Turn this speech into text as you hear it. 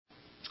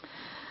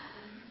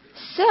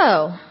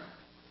So,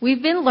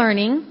 we've been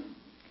learning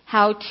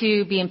how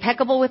to be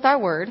impeccable with our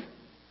word,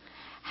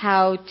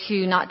 how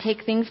to not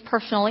take things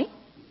personally,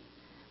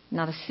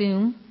 not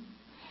assume,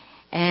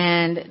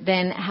 and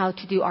then how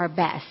to do our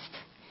best.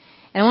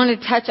 And I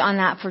want to touch on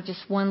that for just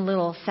one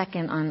little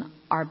second on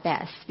our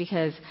best,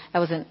 because that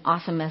was an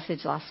awesome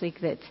message last week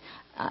that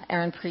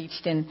Aaron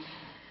preached, and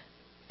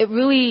it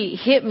really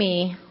hit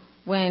me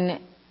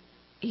when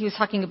he was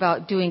talking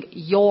about doing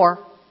your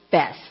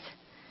best,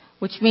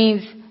 which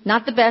means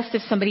not the best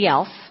of somebody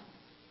else,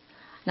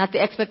 not the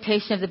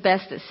expectation of the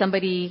best that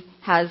somebody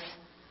has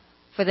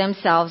for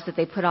themselves that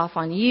they put off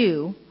on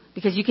you,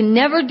 because you can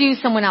never do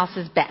someone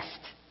else's best.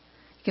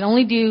 You can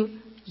only do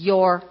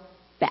your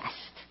best.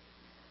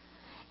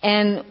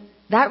 And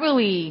that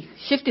really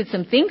shifted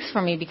some things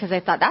for me, because I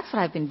thought that's what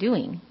I've been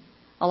doing.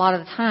 A lot of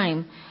the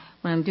time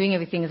when I'm doing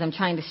everything is I'm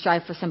trying to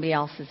strive for somebody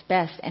else's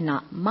best and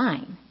not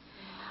mine.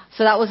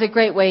 So that was a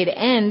great way to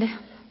end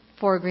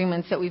 4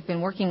 agreements that we've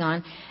been working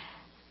on.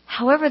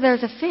 However,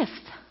 there's a 5th,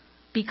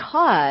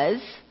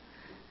 because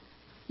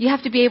you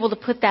have to be able to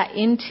put that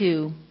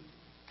into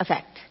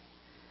effect.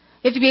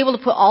 You have to be able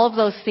to put all of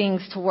those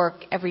things to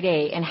work every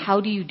day. And how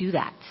do you do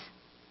that?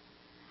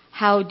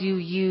 How do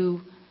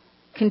you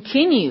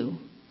continue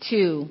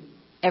to,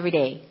 every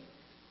day,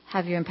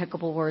 have your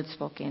impeccable word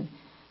spoken,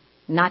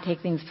 not take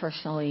things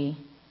personally,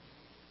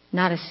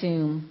 not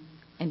assume,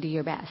 and do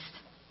your best?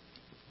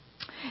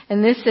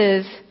 And this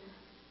is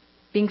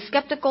being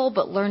skeptical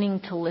but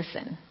learning to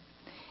listen.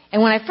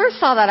 And when I first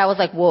saw that, I was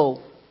like,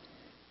 whoa,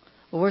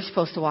 well, we're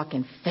supposed to walk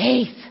in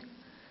faith.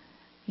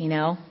 You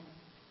know,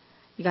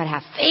 you got to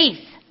have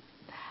faith.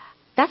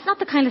 That's not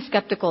the kind of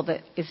skeptical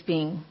that is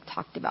being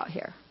talked about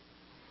here.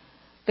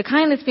 The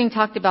kind that's being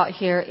talked about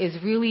here is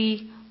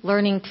really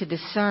learning to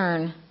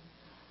discern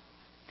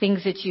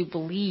things that you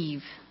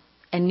believe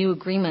and new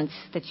agreements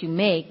that you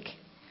make,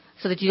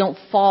 so that you don't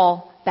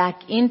fall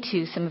back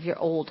into some of your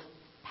old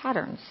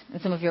patterns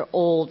and some of your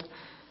old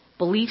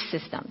belief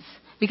systems.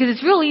 Because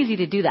it's real easy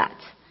to do that.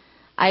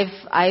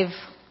 I've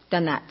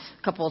done that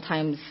a couple of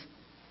times,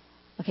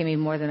 okay, maybe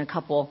more than a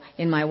couple,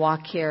 in my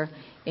walk here,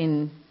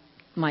 in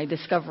my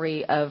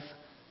discovery of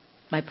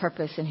my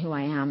purpose and who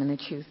I am and the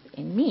truth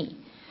in me.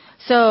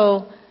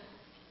 So,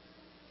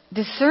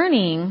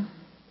 discerning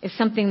is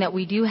something that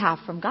we do have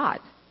from God.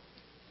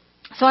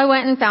 So I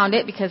went and found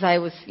it, because I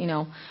was,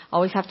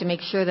 always have to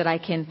make sure that I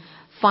can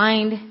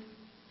find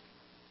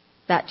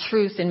that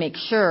truth and make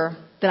sure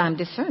that I'm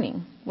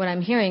discerning. What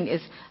I'm hearing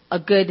is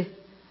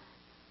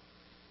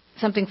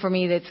something for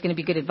me that's going to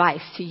be good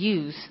advice to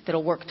use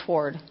that'll work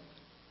toward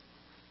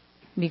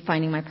me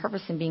finding my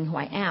purpose and being who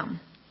I am.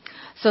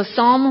 So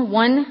Psalm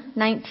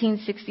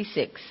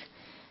 119:66,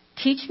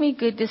 teach me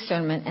good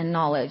discernment and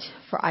knowledge,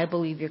 for I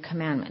believe your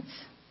commandments.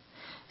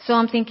 So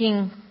I'm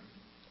thinking,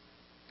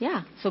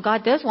 yeah, so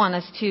God does want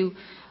us to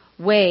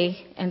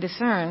weigh and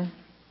discern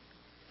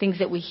things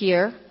that we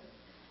hear,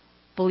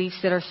 beliefs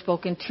that are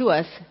spoken to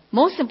us,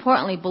 most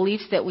importantly,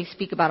 beliefs that we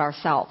speak about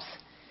ourselves.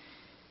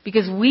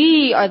 Because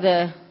we are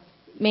the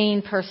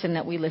main person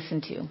that we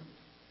listen to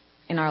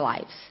in our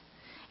lives.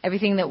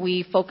 Everything that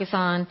we focus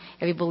on,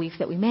 every belief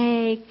that we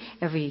make,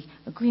 every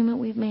agreement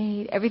we've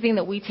made, everything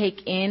that we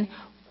take in,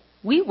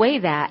 we weigh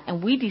that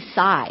and we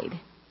decide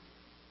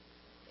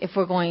if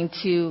we're going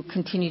to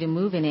continue to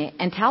move in it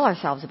and tell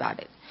ourselves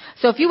about it.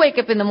 So if you wake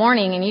up in the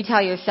morning and you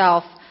tell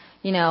yourself,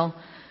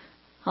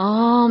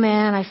 oh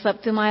man, I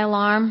slept through my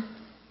alarm.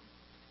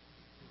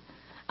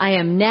 I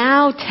am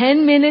now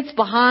 10 minutes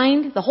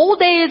behind. The whole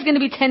day is going to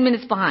be 10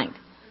 minutes behind.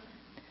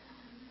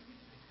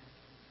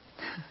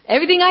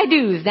 Everything I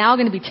do is now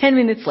going to be 10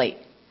 minutes late.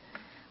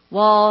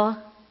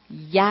 Well,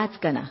 yeah, it's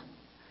gonna.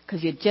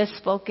 Because you just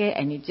spoke it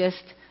and you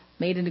just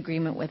made an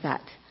agreement with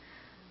that.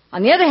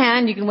 On the other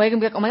hand, you can wake up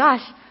and be like, oh my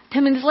gosh,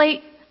 10 minutes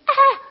late.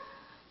 Ah!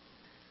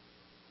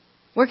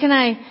 Where can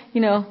I,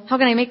 how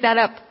can I make that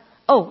up?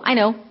 Oh, I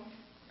know.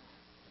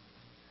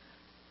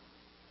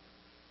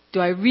 Do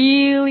I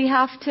really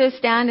have to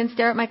stand and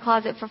stare at my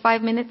closet for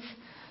 5 minutes?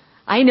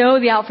 I know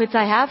the outfits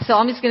I have, so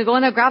I'm just going to go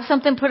in there, grab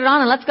something, put it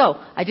on, and let's go.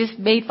 I just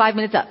made 5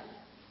 minutes up.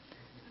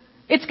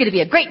 It's going to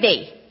be a great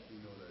day.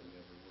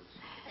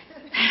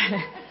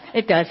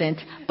 It doesn't.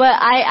 But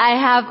I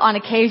have, on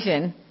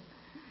occasion,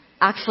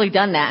 actually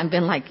done that and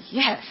been like,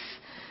 yes.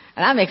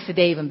 And that makes the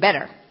day even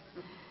better.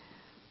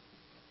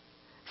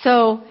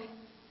 So,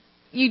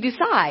 you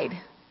decide.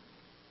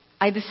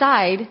 I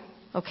decide,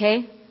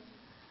 okay,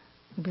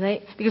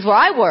 because where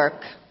I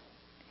work,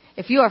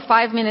 if you are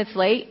 5 minutes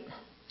late,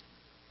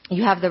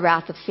 you have the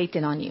wrath of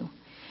Satan on you.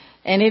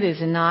 And it is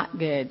not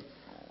good,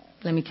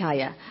 let me tell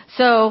you.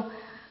 So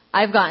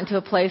I've gotten to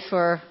a place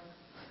where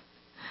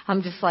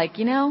I'm just like,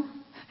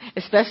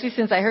 especially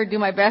since I heard do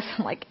my best,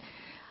 I'm like,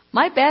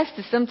 my best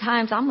is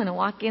sometimes I'm going to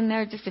walk in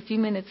there just a few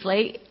minutes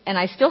late, and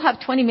I still have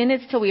 20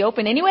 minutes till we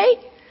open anyway.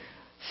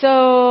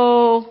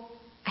 So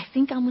I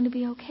think I'm going to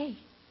be okay.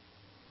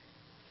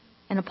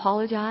 And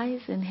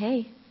apologize, and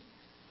hey,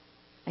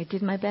 I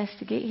did my best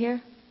to get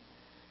here.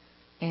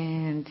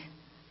 And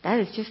that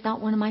is just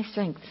not one of my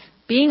strengths.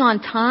 Being on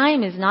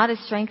time is not a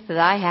strength that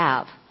I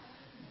have.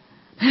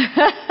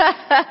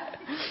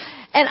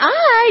 And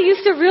I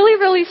used to really,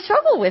 really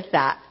struggle with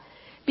that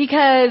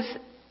because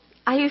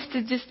I used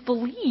to just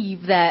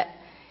believe that,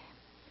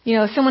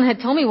 someone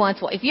had told me once,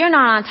 well, if you're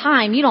not on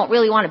time, you don't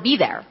really want to be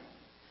there.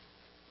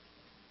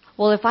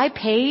 Well, if I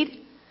paid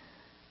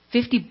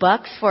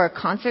 $50 for a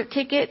concert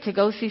ticket to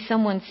go see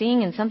someone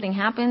sing and something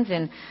happens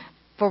and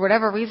for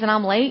whatever reason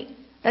I'm late,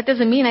 that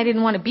doesn't mean I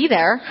didn't want to be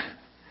there.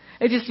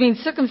 It just means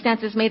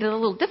circumstances made it a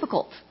little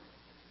difficult.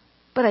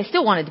 But I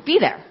still wanted to be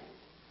there.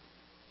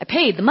 I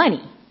paid the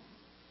money.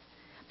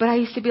 But I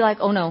used to be like,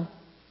 oh no.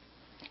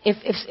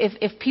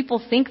 If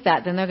people think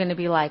that, then they're going to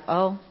be like,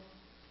 oh,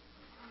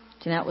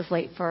 Jeanette was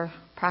late for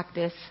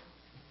practice,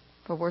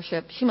 for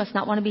worship. She must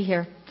not want to be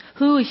here.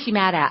 Who is she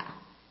mad at?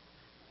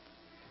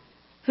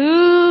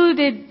 Who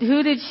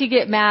did she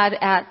get mad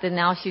at that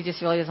now she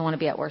just really doesn't want to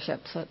be at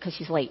worship because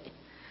she's late?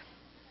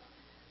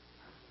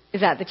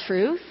 Is that the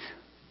truth?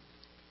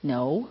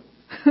 No.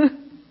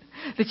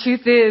 The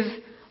truth is,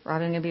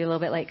 Robin, I'm going to be a little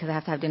bit late because I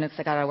have to have dinner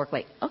because I got out of work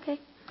late. Okay.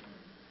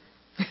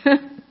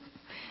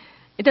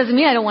 It doesn't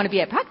mean I don't want to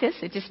be at practice.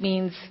 It just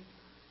means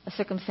a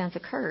circumstance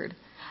occurred.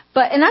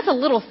 And that's a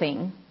little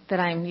thing that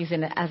I'm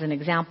using as an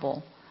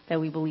example that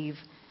we believe,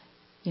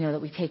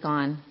 that we take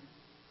on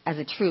as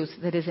a truth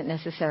that isn't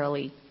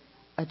necessarily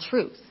a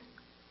truth.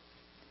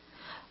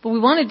 What we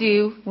want to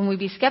do when we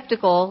be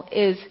skeptical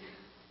is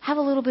have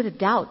a little bit of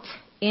doubt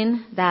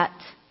in that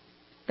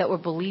we're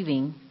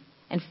believing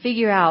and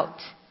figure out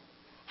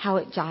how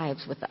it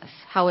jives with us,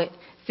 how it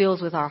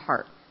feels with our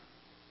heart.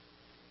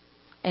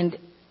 And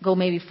go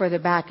maybe further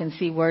back and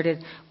see where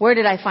did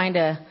I find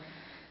a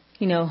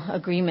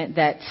agreement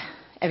that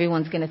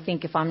everyone's going to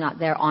think if I'm not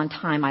there on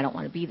time, I don't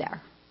want to be there.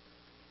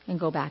 And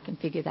go back and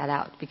figure that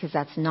out because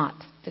that's not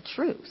the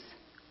truth.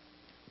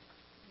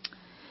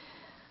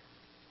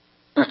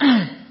 So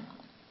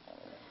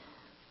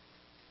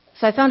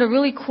I found a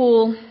really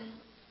cool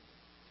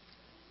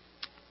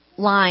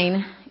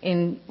line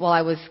while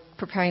I was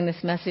preparing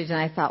this message, and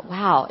I thought,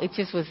 wow, it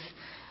just was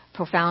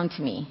profound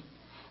to me,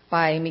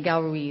 by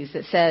Miguel Ruiz.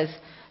 It says,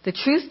 the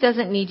truth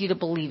doesn't need you to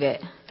believe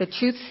it. The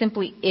truth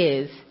simply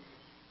is,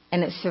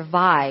 and it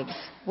survives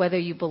whether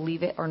you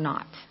believe it or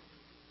not.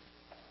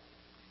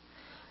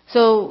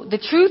 So the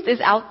truth is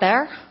out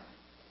there,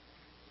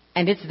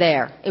 and it's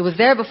there. It was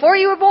there before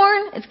you were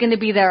born. It's going to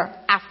be there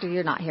after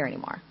you're not here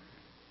anymore.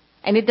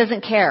 And it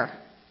doesn't care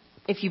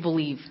if you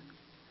believe,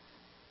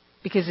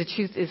 because the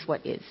truth is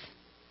what is.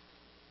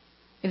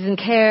 It doesn't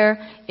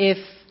care if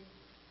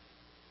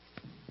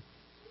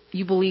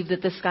you believe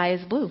that the sky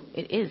is blue.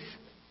 It is.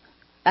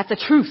 That's a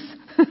truth.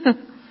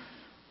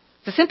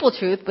 It's a simple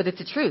truth, but it's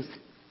a truth.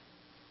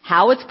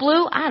 How it's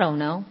blue, I don't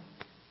know.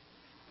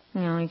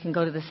 You can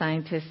go to the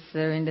scientists that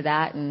are into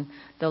that, and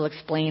they'll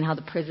explain how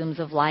the prisms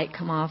of light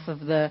come off of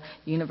the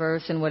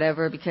universe and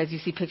whatever, because you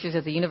see pictures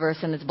of the universe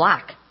and it's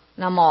black.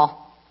 And I'm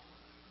all,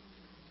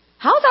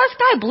 how's our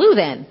sky blue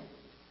then?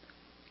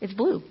 It's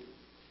blue.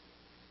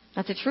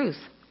 That's a truth.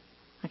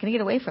 I can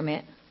get away from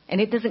it. And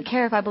it doesn't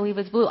care if I believe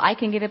it's blue. I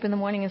can get up in the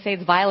morning and say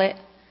it's violet.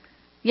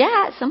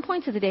 Yeah, at some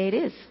points of the day it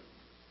is.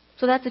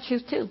 So that's the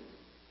truth too.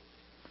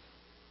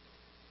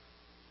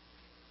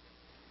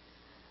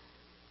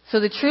 So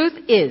the truth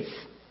is.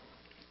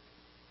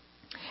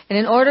 And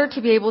in order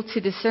to be able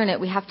to discern it,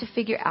 we have to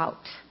figure out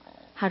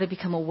how to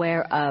become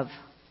aware of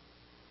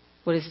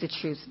what is the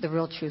truth, the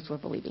real truth we're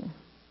believing.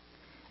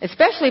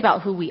 Especially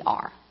about who we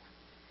are.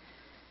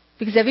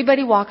 Because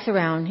everybody walks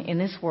around in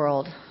this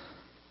world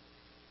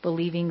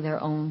believing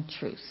their own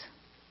truth.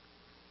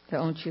 Their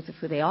own truth of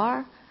who they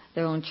are,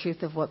 their own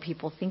truth of what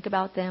people think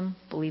about them,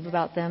 believe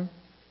about them.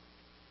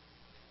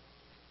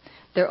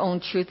 Their own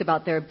truth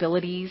about their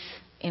abilities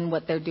in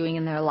what they're doing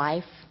in their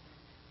life.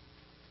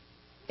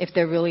 If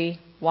they're really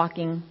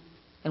walking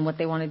in what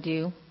they want to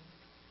do,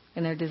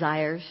 in their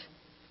desires.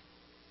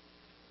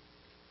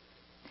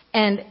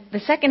 And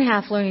the second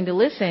half, learning to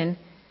listen,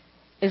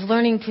 is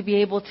learning to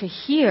be able to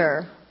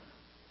hear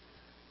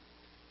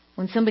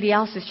when somebody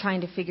else is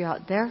trying to figure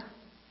out their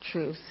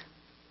truth,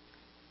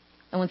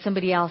 and when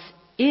somebody else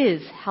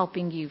is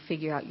helping you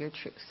figure out your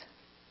truth.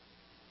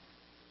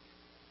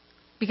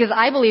 Because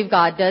I believe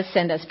God does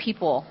send us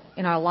people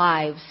in our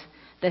lives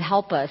that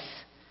help us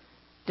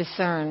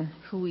discern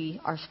who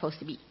we are supposed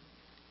to be.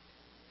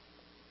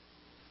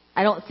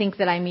 I don't think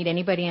that I meet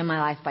anybody in my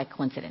life by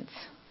coincidence.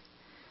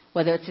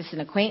 Whether it's just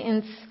an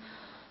acquaintance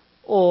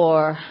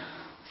or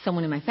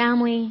someone in my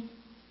family.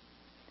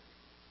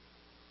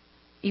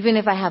 Even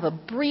if I have a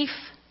brief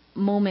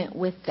moment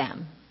with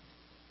them,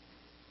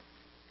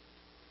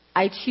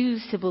 I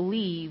choose to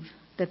believe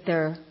that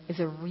there is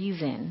a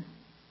reason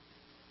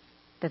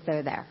that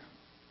they're there,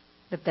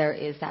 that there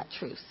is that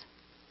truth.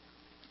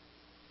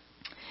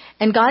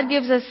 And God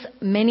gives us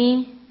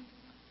many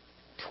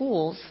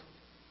tools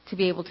to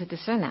be able to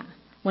discern that.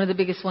 One of the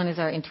biggest one is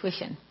our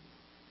intuition.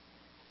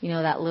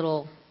 That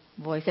little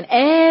voice. And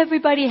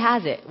everybody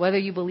has it, whether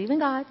you believe in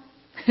God,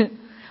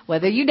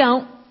 whether you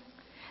don't.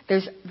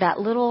 There's that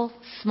little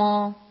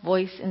small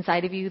voice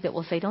inside of you that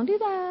will say, don't do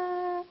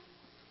that.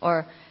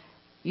 Or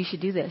you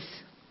should do this.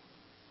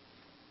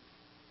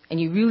 And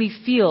you really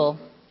feel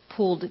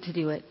pulled to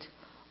do it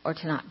or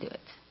to not do it.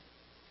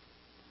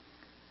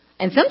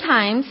 And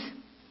sometimes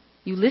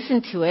you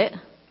listen to it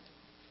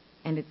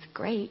and it's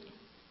great.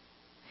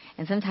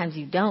 And sometimes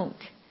you don't.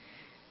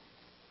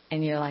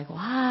 And you're like,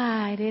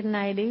 why didn't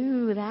I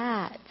do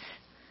that?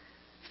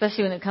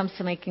 Especially when it comes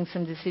to making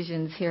some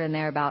decisions here and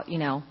there about,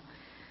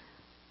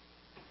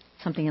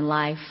 something in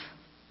life.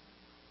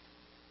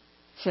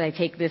 Should I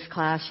take this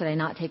class? Should I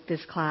not take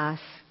this class?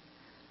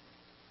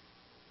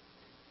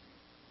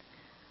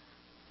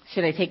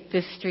 Should I take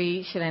this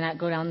street? Should I not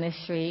go down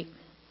this street?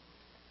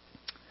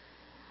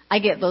 I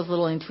get those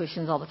little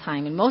intuitions all the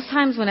time. And most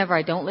times whenever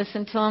I don't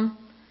listen to them,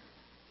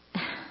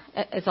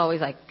 it's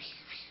always like,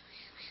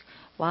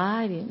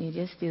 why didn't you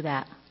just do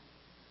that?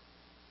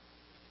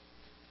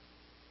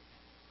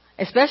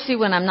 Especially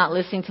when I'm not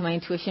listening to my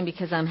intuition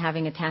because I'm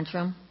having a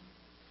tantrum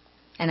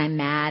and I'm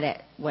mad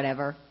at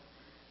whatever.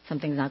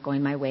 Something's not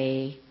going my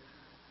way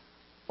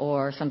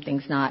or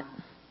something's not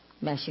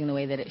meshing the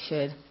way that it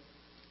should.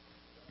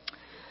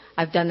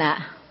 I've done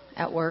that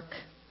at work.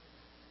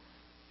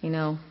 We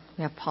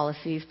have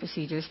policies,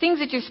 procedures, things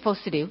that you're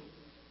supposed to do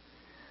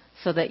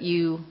so that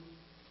you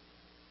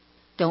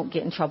don't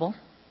get in trouble.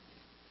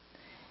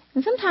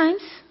 And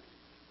sometimes,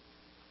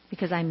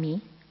 because I'm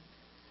me,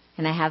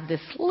 and I have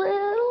this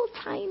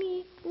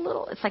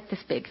it's like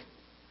this big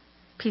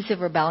piece of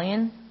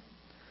rebellion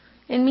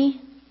in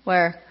me,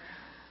 where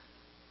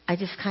I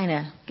just kind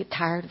of get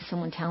tired of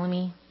someone telling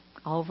me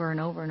over and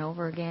over and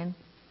over again.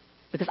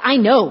 Because I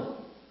know.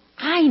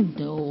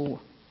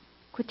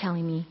 Quit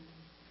telling me.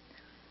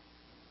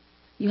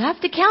 You have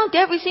to count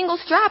every single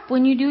strap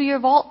when you do your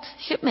vault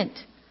shipment.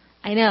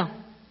 I know.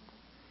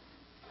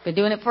 Been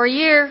doing it for a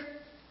year.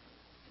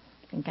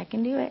 Think I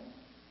can do it.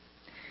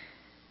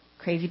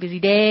 Crazy busy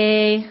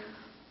day.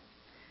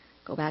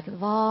 Go back to the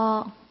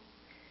vault.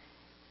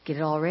 Get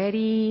it all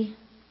ready.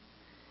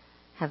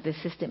 Have the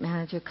assistant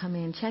manager come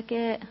in and check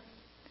it.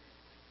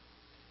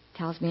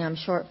 Tells me I'm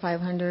short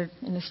 $500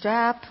 in the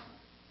strap.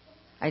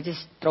 I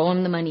just throw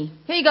him the money.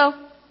 Here you go.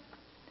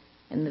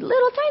 And the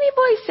little tiny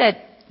voice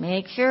said,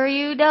 make sure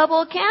you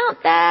double count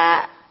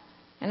that.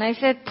 And I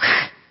said,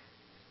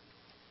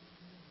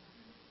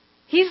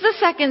 he's the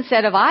second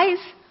set of eyes.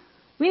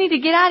 We need to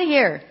get out of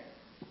here.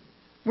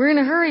 We're in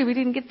a hurry. We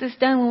didn't get this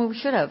done when we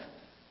should have.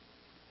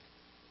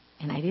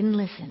 And I didn't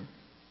listen.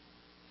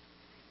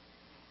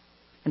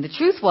 And the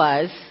truth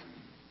was,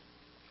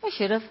 I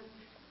should have,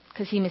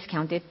 because he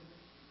miscounted.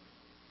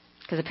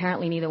 Because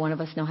apparently neither one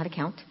of us know how to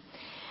count.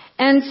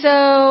 And so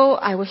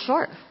I was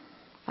short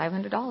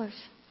 $500.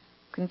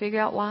 Couldn't figure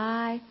out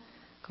why.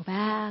 Go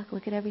back,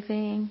 look at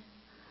everything.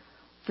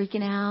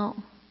 Freaking out.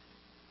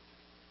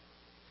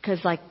 Because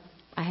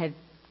I had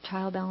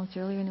trial balance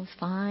earlier and it was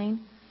fine.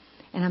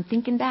 And I'm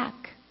thinking back.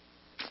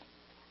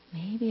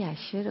 Maybe I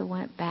should have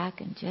went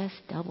back and just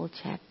double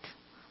checked.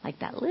 Like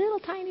that little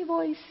tiny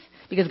voice.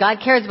 Because God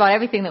cares about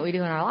everything that we do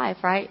in our life,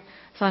 right?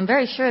 So I'm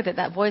very sure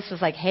that voice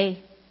was like,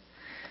 hey,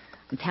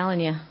 I'm telling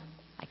you,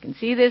 I can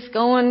see this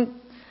going.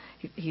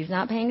 He's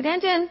not paying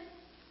attention.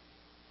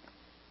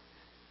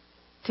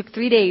 Took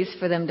 3 days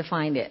for them to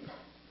find it.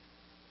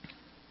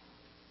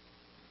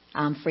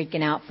 I'm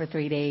freaking out for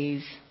 3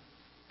 days.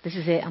 This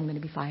is it. I'm going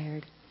to be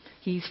fired.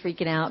 He's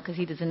freaking out because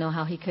he doesn't know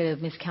how he could have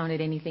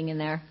miscounted anything in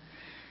there.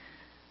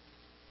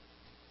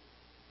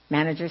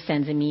 Manager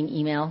sends a mean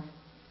email.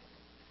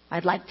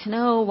 I'd like to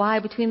know why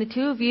between the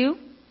two of you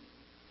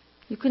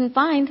couldn't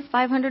find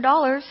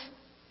 $500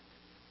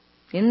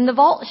 in the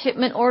vault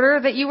shipment order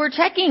that you were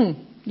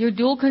checking. Your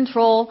dual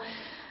control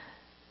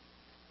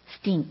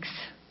stinks.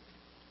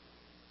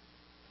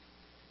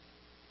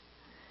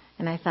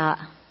 And I thought,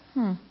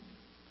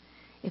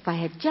 if I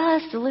had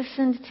just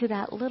listened to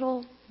that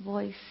little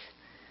voice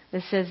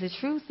that says the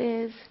truth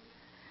is,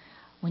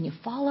 when you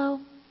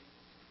follow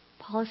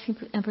policy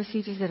and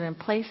procedures that are in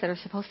place, that are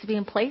supposed to be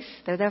in place,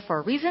 they're there for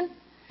a reason.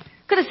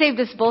 Could have saved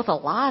us both a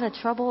lot of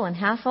trouble and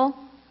hassle.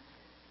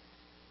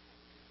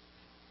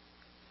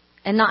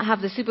 And not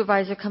have the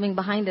supervisor coming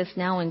behind us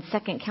now in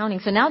second counting.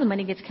 So now the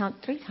money gets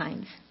counted 3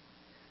 times.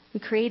 We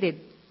created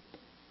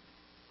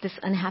this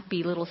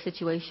unhappy little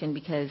situation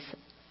because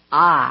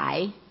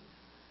I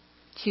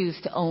choose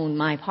to own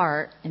my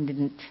part and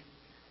didn't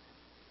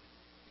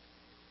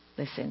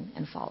listen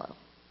and follow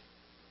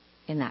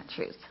in that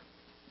truth.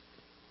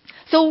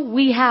 So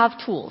we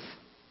have tools.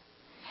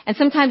 And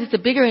sometimes it's a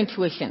bigger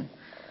intuition.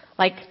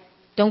 Like,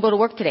 don't go to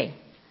work today.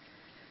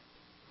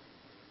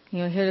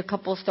 I heard a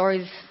couple of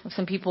stories of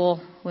some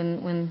people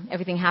when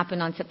everything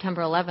happened on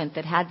September 11th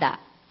that had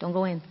that. Don't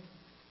go in.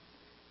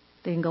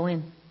 They didn't go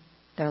in.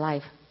 They're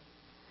alive.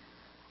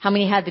 How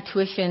many had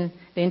the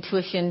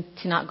intuition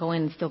to not go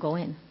in and still go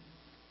in?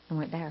 And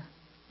weren't there.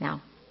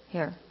 Now,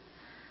 here.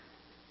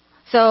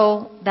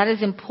 So that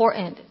is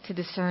important to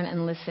discern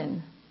and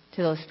listen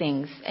to those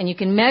things. And you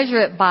can measure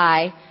it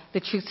by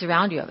the truths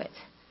around you of it.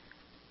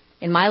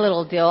 In my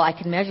little deal, I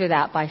can measure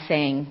that by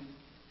saying,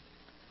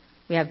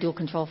 we have dual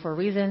control for a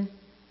reason.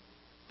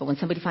 But when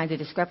somebody finds a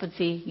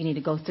discrepancy, you need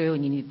to go through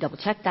and you need to double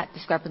check that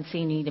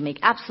discrepancy and you need to make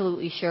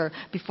absolutely sure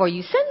before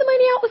you send the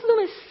money out with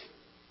Loomis.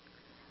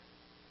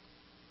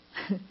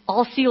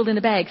 All sealed in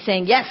a bag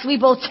saying, yes, we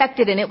both checked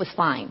it and it was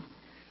fine.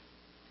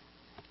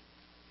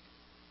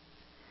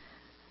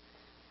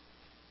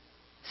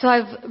 So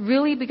I've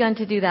really begun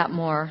to do that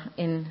more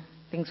in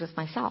things with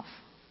myself.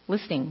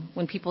 Listening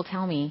when people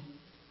tell me,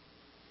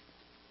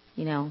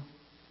 you're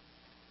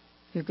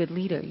a good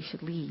leader, you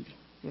should lead.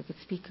 You're a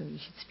good speaker, you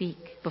should speak.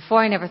 Before,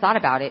 I never thought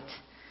about it.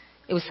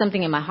 It was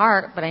something in my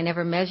heart, but I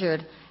never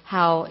measured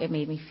how it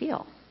made me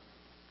feel.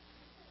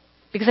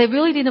 Because I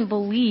really didn't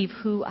believe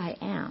who I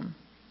am,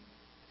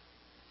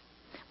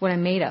 what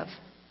I'm made of,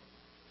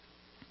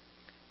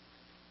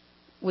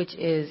 which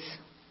is,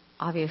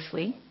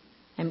 obviously,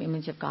 I'm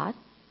image of God.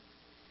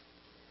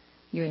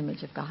 Your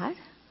image of God.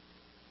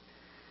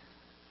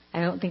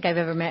 I don't think I've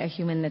ever met a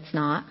human that's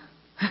not,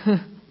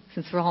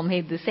 since we're all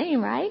made the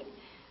same, right?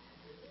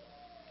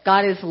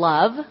 God is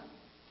love,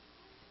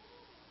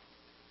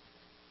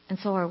 and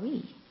so are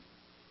we.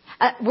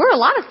 We're a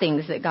lot of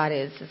things that God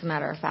is, as a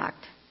matter of fact.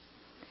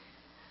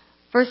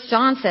 1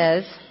 John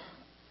says,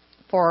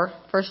 1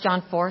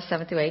 John 4,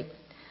 7 through 8,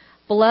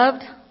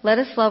 Beloved, let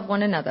us love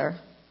one another,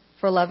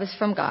 for love is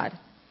from God,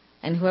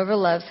 and whoever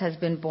loves has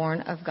been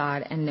born of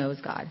God and knows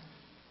God.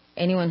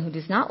 Anyone who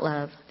does not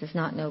love does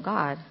not know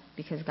God,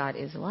 because God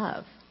is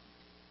love.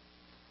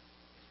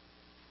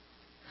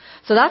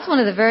 So that's one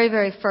of the very,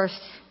 very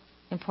first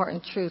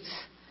important truths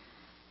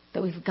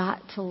that we've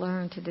got to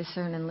learn to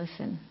discern and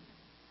listen,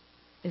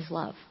 is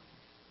love.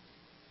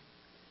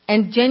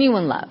 And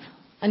genuine love,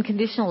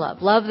 unconditional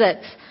love. Love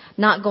that's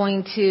not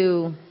going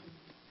to,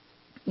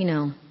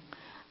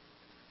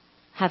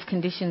 have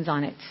conditions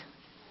on it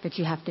that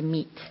you have to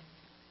meet.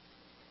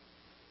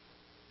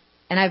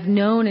 And I've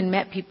known and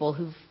met people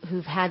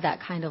who've had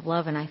that kind of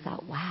love, and I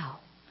thought, wow,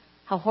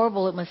 how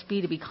horrible it must be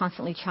to be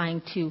constantly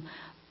trying to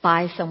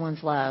buy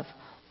someone's love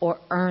or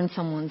earn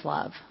someone's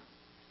love.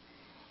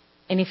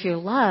 And if you're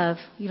love,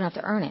 you don't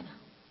have to earn it.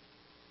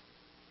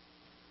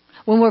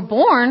 When we're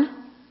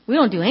born, we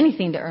don't do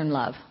anything to earn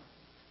love.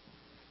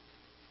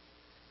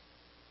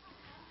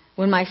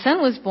 When my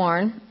son was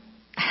born,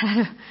 I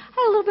had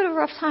a little bit of a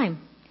rough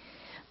time.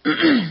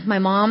 My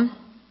mom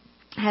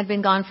had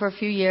been gone for a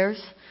few years.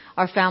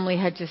 Our family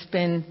had just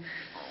been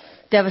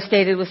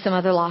devastated with some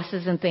other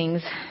losses and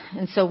things.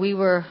 And so we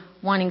were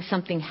wanting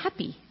something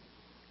happy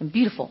and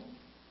beautiful.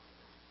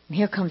 And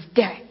here comes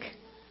Derek.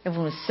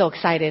 Everyone was so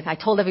excited. I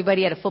told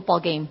everybody at a football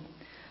game,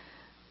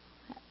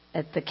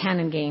 at the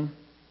Cannon game,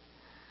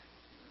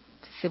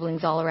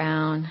 siblings all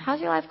around, how's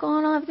your life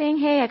going on, everything?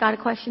 Hey, I got a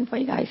question for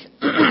you guys.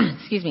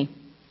 Excuse me.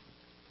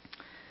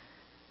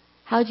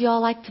 How'd you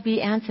all like to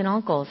be aunts and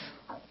uncles?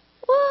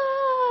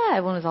 What?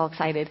 Everyone was all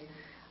excited.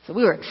 So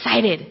we were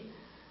excited.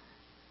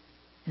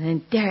 And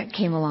then Derek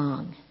came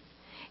along.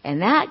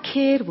 And that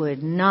kid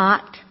would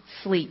not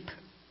sleep.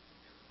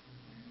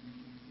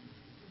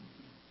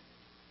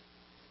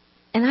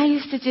 And I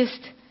used to just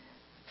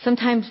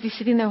sometimes be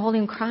sitting there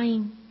holding him,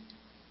 crying.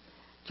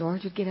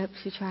 George would get up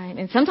to try.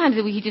 And sometimes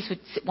he just would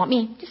want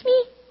me, just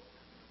me.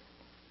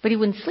 But he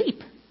wouldn't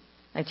sleep.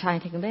 I'd try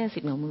and take him to bed,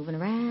 see him moving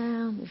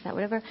around, this, that,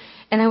 whatever.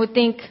 And I would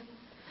think,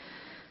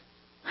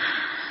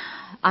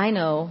 I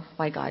know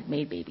why God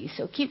made babies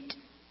so cute.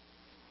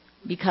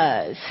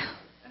 Because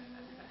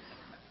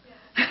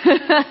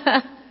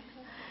I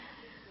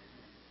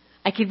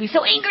could be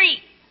so angry.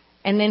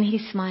 And then he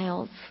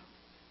smiles.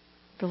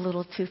 The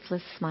little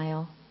toothless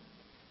smile.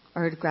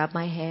 Or to grab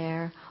my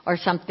hair or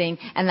something.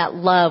 And that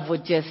love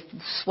would just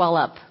swell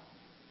up.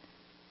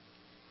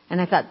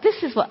 And I thought,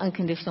 this is what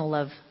unconditional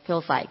love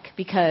feels like.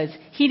 Because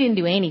he didn't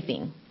do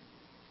anything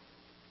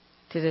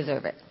to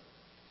deserve it.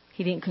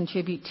 He didn't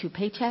contribute to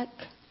paycheck.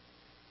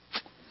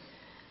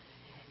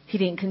 He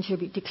didn't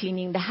contribute to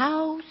cleaning the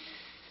house.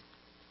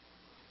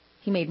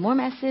 He made more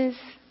messes.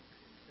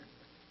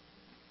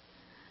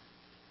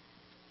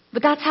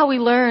 But that's how we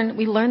learn.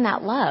 We learn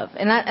that love.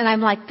 And I'm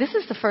like, this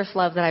is the first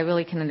love that I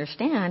really can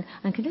understand,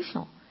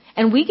 unconditional.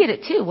 And we get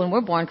it too when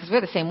we're born, because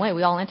we're the same way.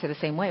 We all enter the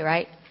same way,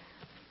 right?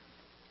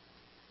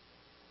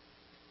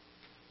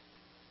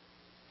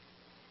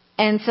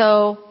 And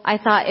so I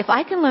thought, if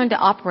I can learn to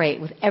operate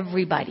with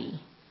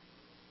everybody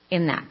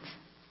in that,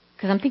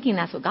 because I'm thinking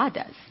that's what God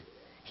does.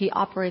 He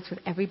operates with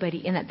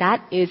everybody in that.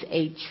 That is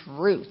a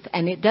truth.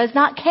 And it does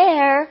not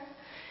care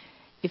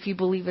if you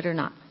believe it or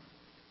not.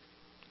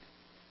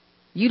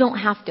 You don't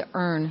have to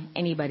earn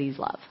anybody's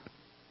love.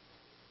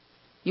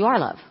 You are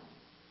love.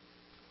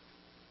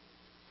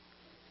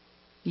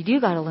 You do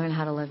got to learn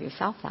how to love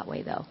yourself that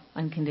way, though,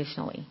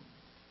 unconditionally,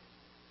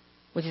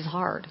 which is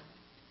hard.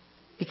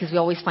 Because we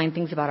always find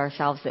things about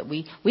ourselves that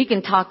we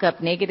can talk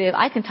up negative.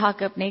 I can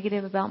talk up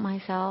negative about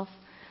myself.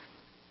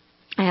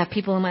 I have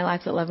people in my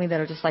life that love me that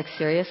are just like,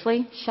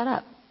 seriously, shut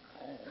up.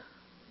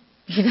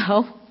 You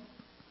know,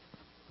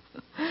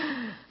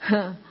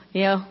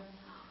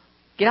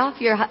 get off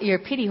your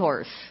pity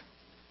horse.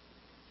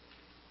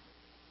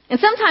 And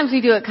sometimes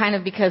we do it kind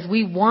of because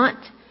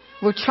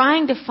we're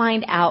trying to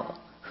find out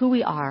who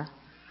we are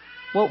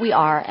what we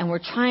are, and we're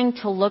trying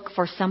to look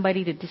for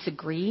somebody to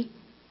disagree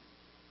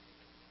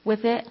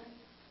with it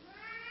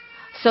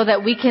so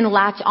that we can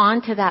latch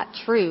on to that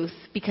truth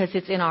because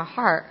it's in our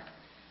heart,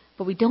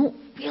 but we don't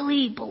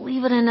really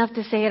believe it enough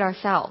to say it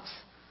ourselves.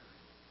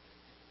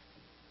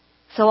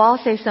 So I'll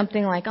say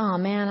something like, oh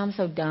man, I'm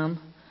so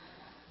dumb.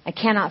 I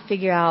cannot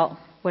figure out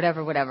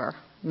whatever,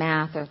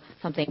 math or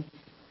something.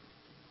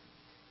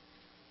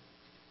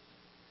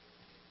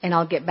 And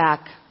I'll get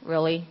back,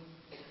 really?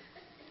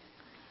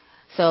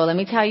 So let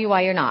me tell you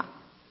why you're not.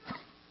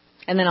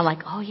 And then I'm like,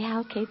 oh yeah,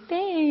 okay,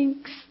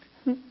 thanks.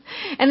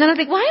 And then I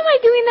think, why am I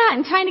doing that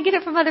and trying to get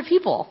it from other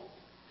people?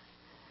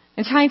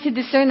 And trying to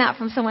discern that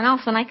from someone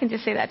else when I can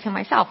just say that to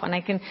myself.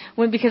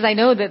 Because I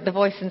know that the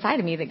voice inside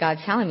of me that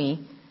God's telling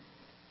me.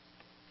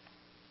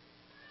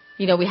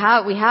 We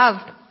have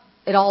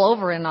it all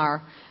over in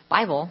our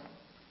Bible.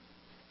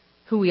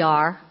 Who we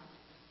are.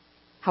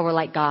 How we're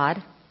like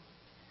God.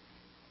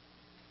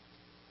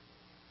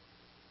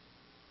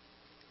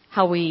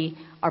 How we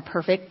are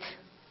perfect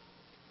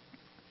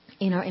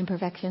in our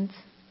imperfections.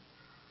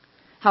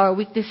 How our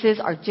weaknesses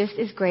are just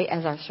as great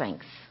as our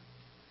strengths.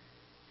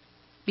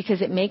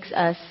 Because it makes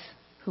us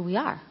who we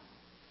are.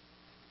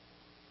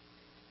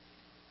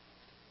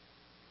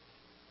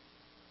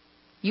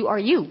 You are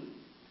you.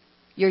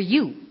 You're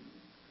you.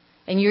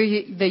 And you're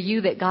the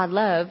you that God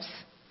loves,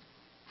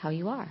 how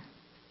you are.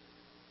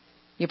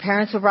 Your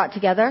parents were brought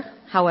together,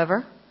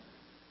 however.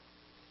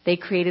 They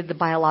created the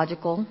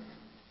biological,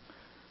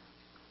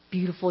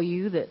 beautiful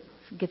you that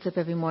gets up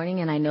every morning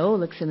and I know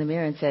looks in the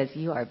mirror and says,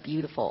 you are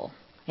beautiful.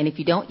 And if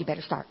you don't, you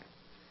better start.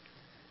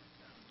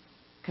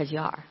 Because you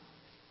are.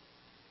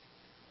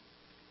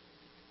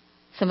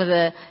 Some of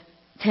the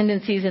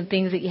tendencies and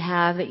things that you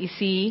have that you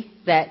see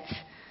that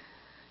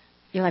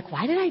you're like,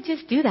 why did I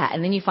just do that?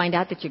 And then you find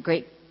out that your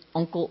great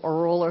Uncle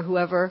Earl or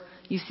whoever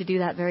used to do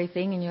that very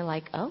thing. And you're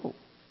like, oh,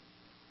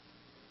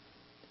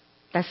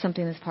 that's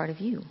something that's part of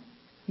you,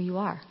 who you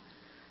are.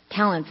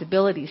 Talents,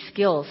 abilities,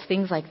 skills,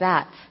 things like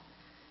that.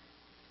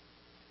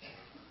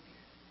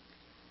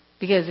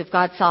 Because if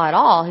God saw it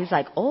all, he's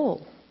like,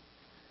 oh,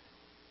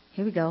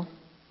 here we go.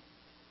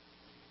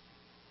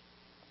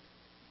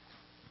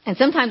 And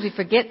sometimes we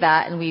forget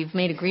that and we've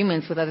made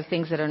agreements with other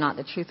things that are not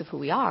the truth of who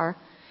we are.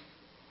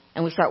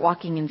 And we start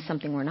walking in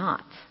something we're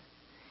not.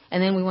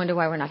 And then we wonder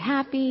why we're not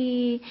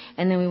happy.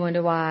 And then we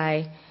wonder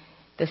why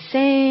the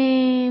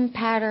same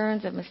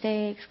patterns of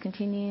mistakes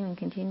continue and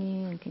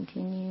continue and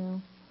continue.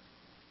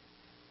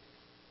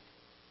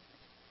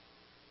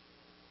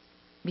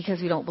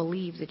 Because we don't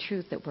believe the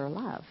truth that we're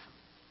love.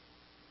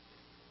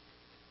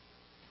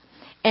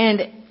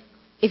 And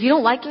if you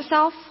don't like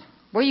yourself,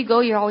 where you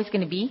go, you're always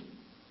going to be.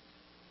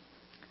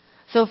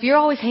 So if you're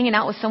always hanging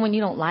out with someone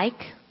you don't like,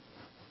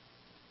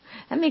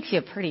 that makes you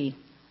a pretty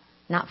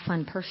not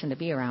fun person to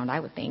be around, I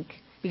would think,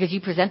 because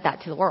you present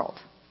that to the world.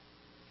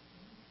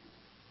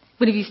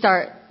 But if you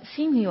start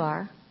seeing who you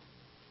are,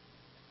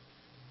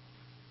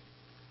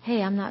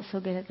 hey, I'm not so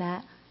good at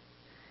that.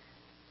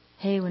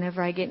 Hey,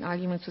 whenever I get in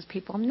arguments with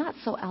people, I'm not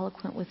so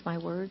eloquent with my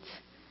words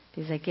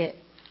because I get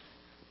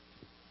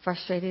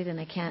frustrated and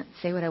I can't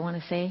say what I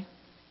want to say.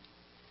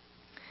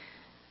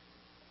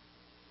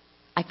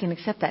 I can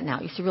accept that now.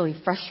 It used to really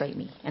frustrate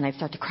me and I'd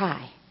start to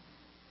cry.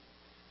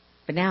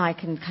 But now I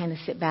can kind of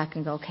sit back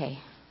and go, okay,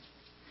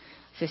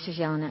 sister's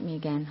yelling at me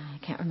again.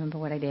 I can't remember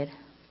what I did.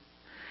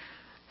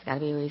 There's got to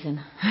be a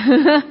reason.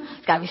 There's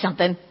got to be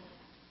something.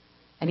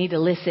 I need to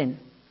listen.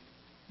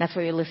 That's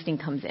where your listening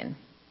comes in.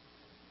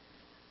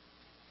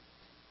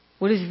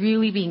 What is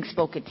really being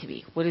spoken to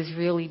me? What is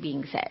really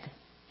being said?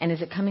 And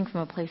is it coming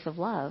from a place of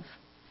love?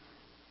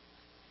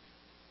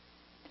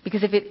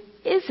 Because if it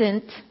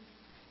isn't,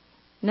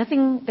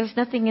 there's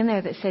nothing in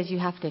there that says you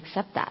have to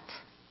accept that.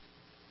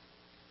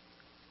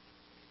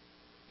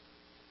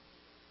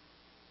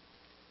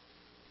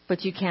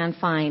 But you can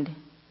find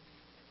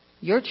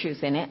your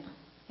truth in it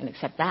and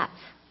accept that.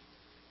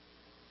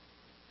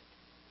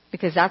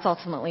 Because that's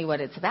ultimately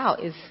what it's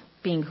about, is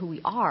being who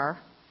we are.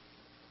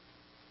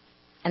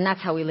 And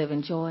that's how we live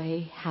in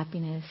joy,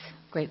 happiness,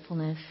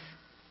 gratefulness.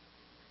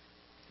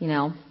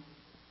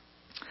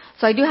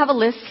 So I do have a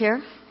list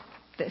here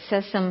that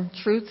says some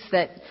truths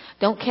that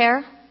don't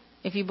care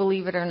if you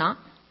believe it or not,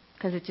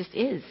 because it just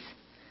is.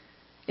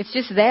 It's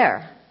just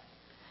there.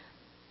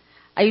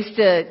 I used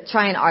to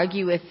try and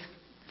argue with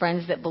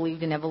friends that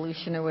believed in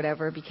evolution or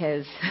whatever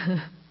because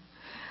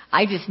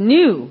I just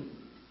knew,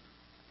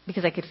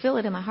 because I could feel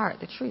it in my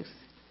heart, the truth.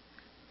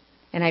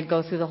 And I'd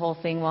go through the whole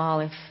thing, well,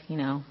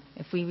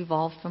 if we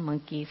evolved from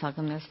monkeys, how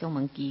come they're still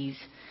monkeys?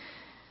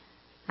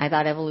 I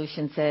thought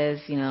evolution says,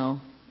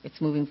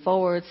 it's moving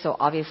forward, so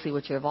obviously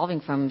what you're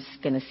evolving from is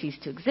going to cease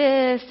to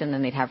exist, and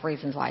then they'd have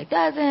reasons why it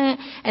doesn't,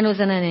 and it was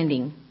an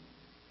unending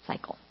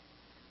cycle.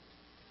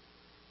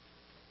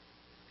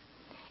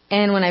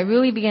 And when I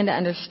really began to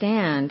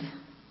understand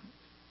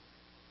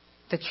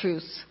the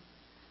truth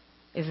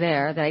is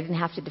there, that I didn't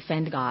have to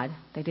defend God,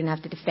 that I didn't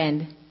have to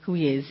defend who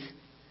He is,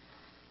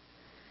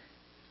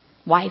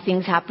 why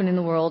things happen in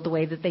the world the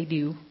way that they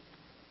do,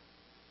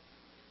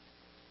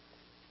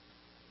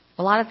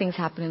 A lot of things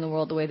happen in the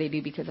world the way they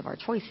do because of our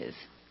choices.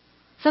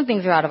 Some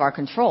things are out of our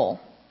control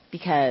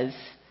because,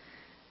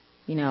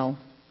 then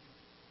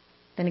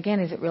again,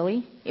 is it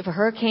really? If a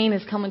hurricane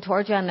is coming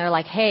towards you and they're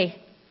like, hey,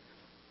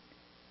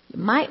 you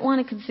might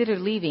want to consider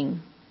leaving.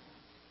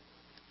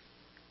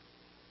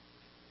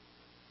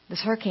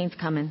 This hurricane's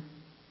coming.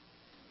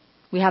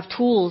 We have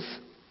tools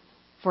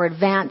for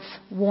advance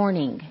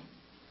warning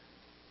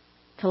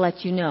to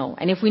let you know.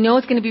 And if we know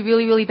it's going to be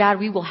really, really bad,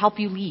 we will help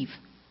you leave.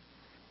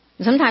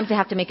 And sometimes they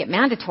have to make it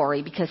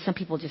mandatory because some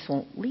people just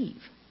won't leave.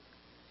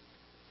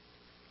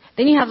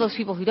 Then you have those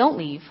people who don't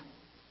leave,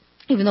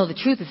 even though the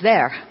truth is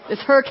there. This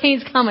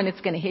hurricane's coming,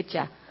 it's going to hit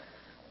you.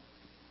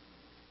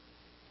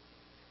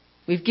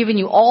 We've given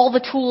you all the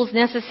tools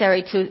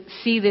necessary to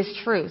see this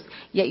truth,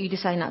 yet you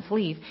decide not to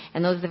leave.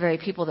 And those are the very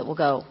people that will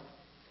go,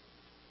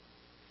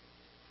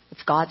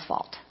 it's God's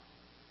fault.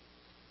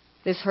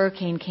 This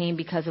hurricane came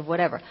because of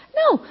whatever.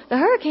 No, the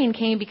hurricane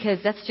came because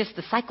that's just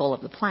the cycle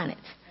of the planet.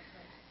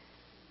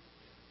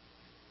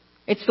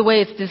 It's the way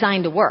it's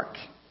designed to work.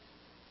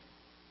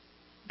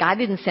 God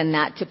didn't send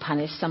that to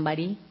punish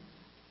somebody.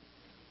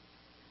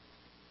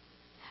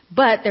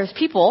 But there's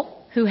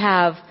people who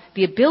have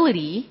the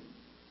ability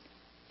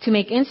to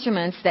make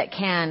instruments that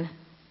can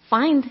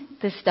find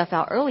this stuff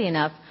out early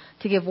enough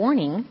to give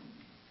warning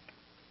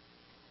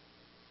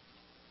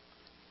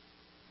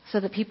so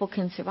that people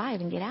can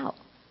survive and get out.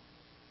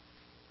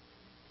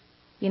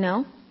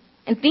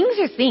 And things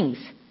are things.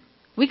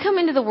 We come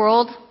into the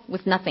world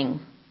with nothing.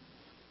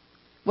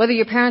 Whether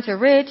your parents are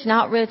rich,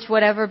 not rich,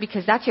 whatever,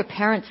 because that's your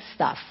parents'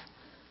 stuff.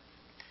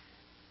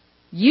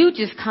 You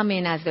just come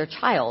in as their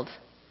child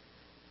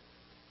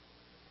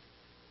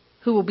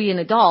who will be an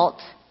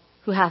adult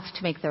who has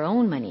to make their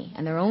own money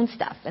and their own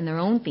stuff and their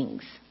own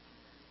things.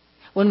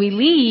 When we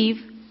leave,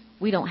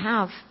 we don't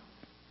have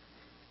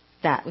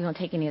that. We don't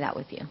take any of that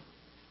with you.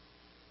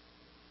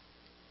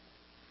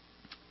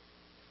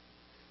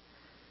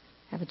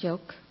 I have a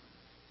joke.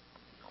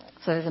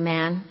 So there's a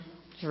man,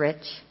 he's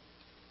rich.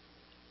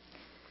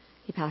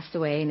 He passed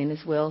away, and in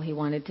his will, he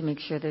wanted to make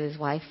sure that his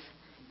wife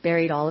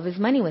buried all of his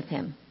money with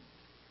him.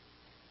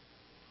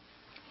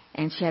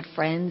 And she had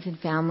friends and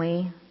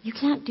family. You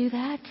can't do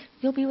that.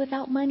 You'll be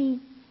without money.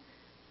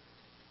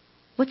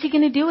 What's he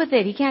going to do with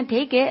it? He can't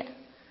take it.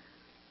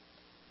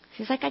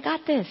 She's like, I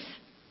got this.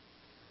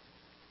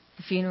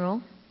 The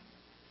funeral.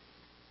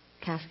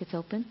 Casket's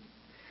open.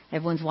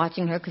 Everyone's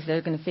watching her because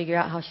they're going to figure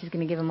out how she's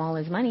going to give him all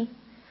his money.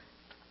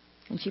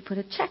 And she put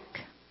a check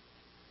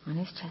on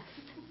his chest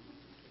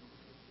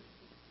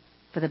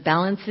for the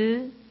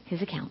balances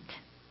his account.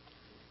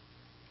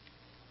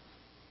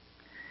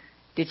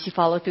 Did she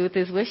follow through with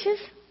his wishes?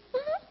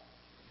 Mm-hmm.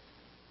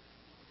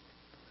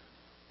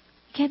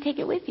 You can't take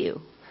it with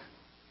you.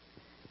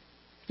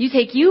 You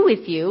take you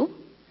with you,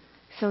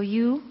 so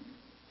you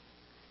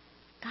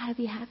got to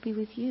be happy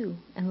with you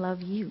and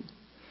love you.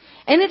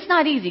 And it's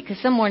not easy because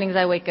some mornings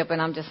I wake up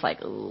and I'm just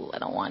like, ooh, I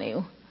don't want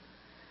to.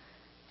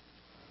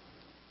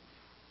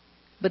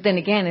 But then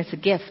again, it's a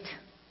gift.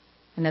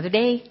 Another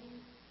day.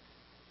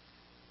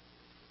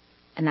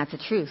 And that's the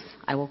truth.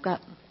 I woke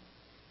up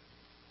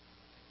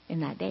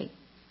in that day.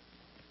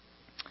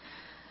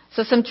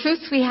 So some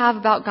truths we have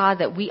about God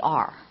that we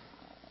are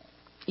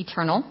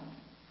eternal.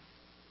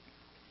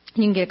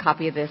 You can get a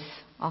copy of this.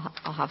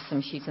 I'll have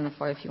some sheets on the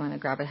floor if you want to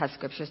grab it. It has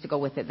scriptures to go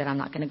with it that I'm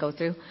not going to go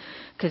through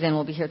because then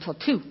we'll be here till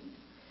 2.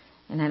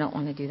 And I don't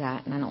want to do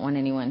that, and I don't want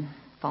anyone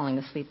falling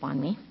asleep on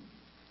me.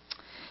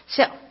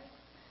 So,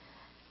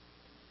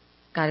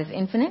 God is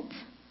infinite,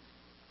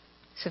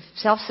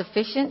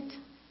 self-sufficient.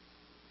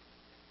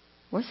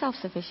 We're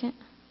self-sufficient.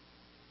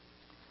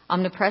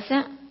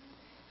 Omnipresent.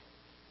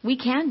 We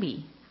can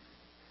be.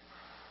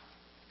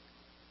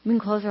 We can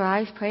close our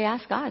eyes, pray,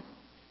 ask God.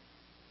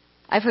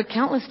 I've heard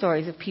countless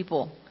stories of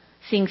people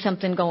seeing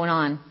something going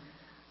on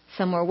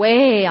somewhere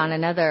way on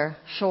another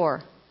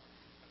shore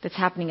that's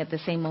happening at the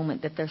same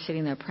moment that they're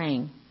sitting there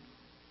praying,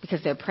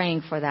 because they're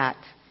praying for that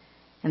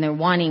and they're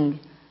wanting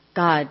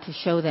God to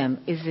show them,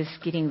 is this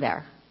getting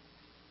there?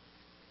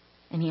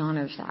 And He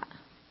honors that.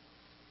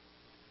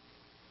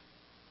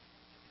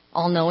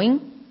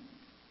 All-knowing,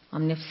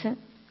 omniscient,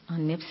 I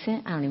don't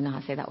even know how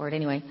to say that word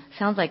anyway.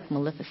 Sounds like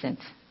Maleficent.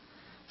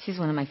 She's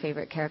one of my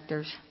favorite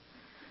characters.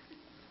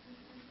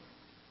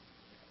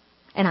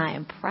 And I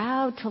am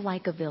proud to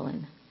like a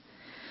villain.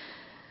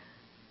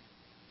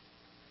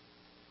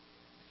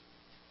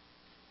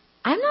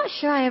 I'm not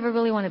sure I ever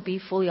really want to be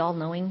fully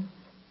all-knowing.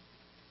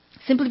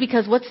 Simply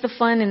because what's the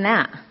fun in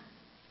that?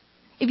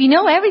 If you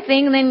know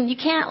everything, then you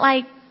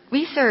can't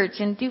research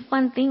and do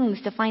fun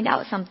things to find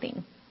out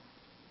something.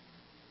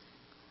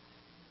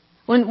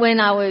 When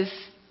I was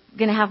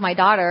going to have my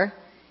daughter,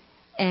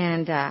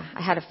 and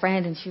I had a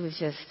friend, and she was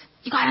just,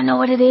 you got to know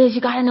what it is,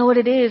 you got to know what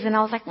it is. And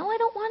I was like, no, I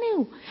don't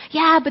want to.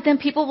 Yeah, but then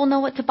people will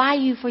know what to buy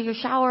you for your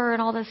shower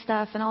and all this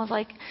stuff. And I was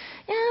like,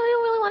 yeah, I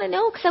don't really want to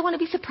know because I want to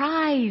be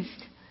surprised.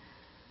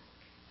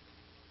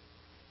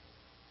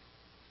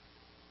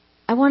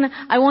 I want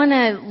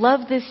to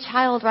love this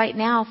child right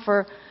now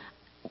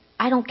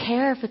I don't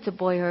care if it's a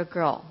boy or a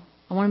girl.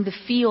 I want him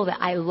to feel that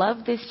I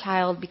love this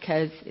child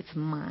because it's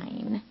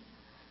mine.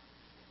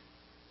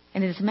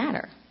 And it doesn't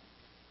matter.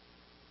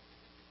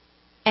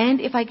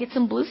 And if I get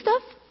some blue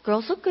stuff,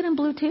 girls look good in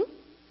blue too.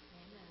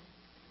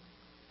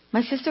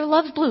 My sister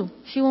loves blue.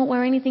 She won't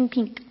wear anything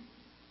pink.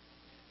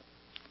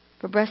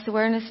 For Breast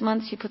Awareness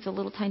Month, she puts a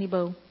little tiny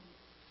bow.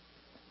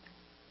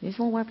 She just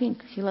won't wear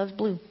pink. She loves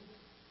blue.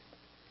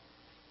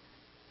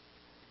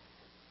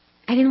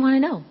 I didn't want to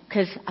know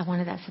because I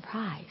wanted that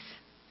surprise.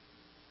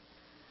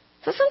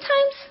 So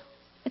sometimes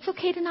it's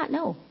okay to not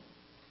know.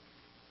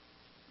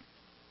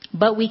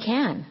 But we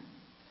can.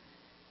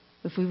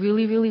 If we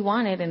really, really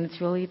want it and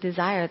it's really a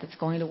desire that's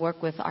going to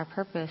work with our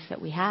purpose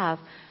that we have,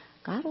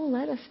 God will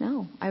let us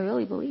know. I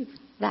really believe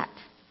that.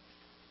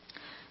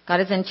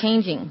 God is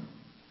unchanging.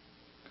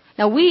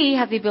 Now we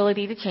have the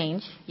ability to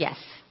change, yes,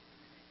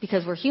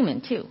 because we're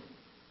human too.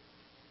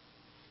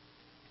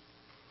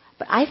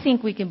 But I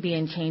think we can be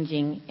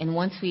unchanging, and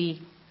once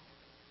we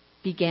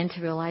begin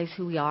to realize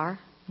who we are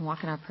and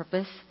walk in our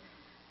purpose,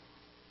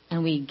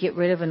 and we get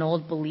rid of an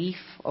old belief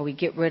or we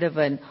get rid of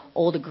an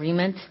old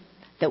agreement,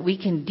 that we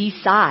can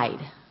decide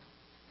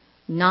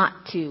not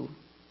to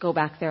go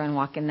back there and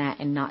walk in that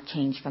and not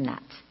change from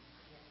that.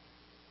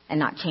 And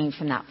not change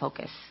from that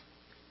focus.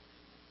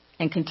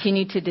 And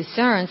continue to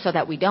discern so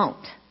that we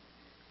don't.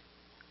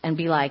 And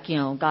be like,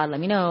 God, let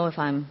me know if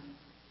I'm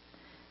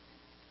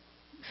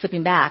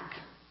slipping back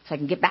so I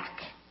can get back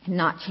and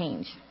not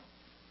change.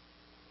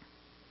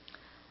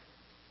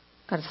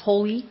 God is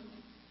holy,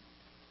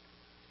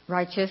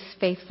 righteous,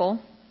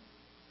 faithful.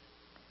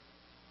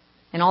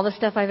 And all the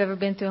stuff I've ever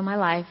been through in my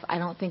life, I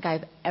don't think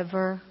I've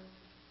ever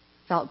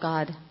felt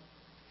God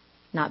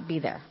not be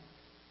there.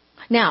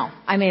 Now,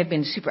 I may have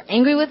been super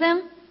angry with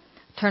him,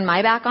 turned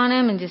my back on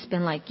him, and just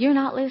been like, you're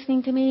not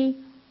listening to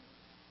me.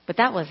 But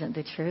that wasn't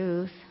the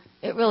truth.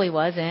 It really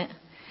wasn't.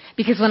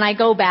 Because when I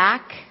go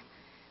back,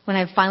 when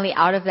I'm finally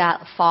out of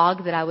that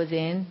fog that I was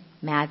in,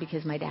 mad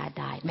because my dad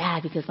died,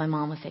 mad because my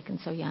mom was sick and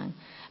so young,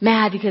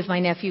 mad because my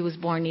nephew was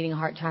born needing a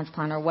heart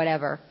transplant or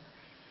whatever,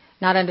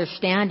 not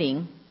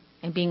understanding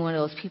and being one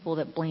of those people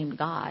that blamed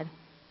God,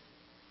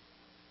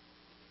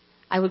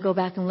 I would go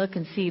back and look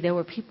and see there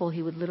were people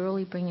he would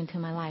literally bring into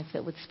my life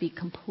that would speak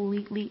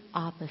completely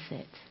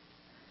opposite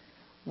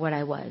what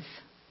I was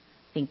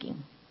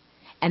thinking.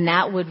 And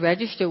that would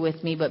register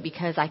with me, but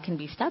because I can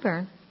be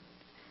stubborn,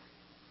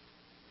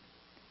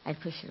 I'd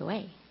push it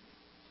away.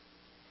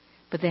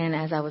 But then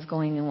as I was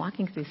going and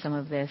walking through some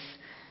of this,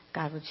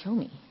 God would show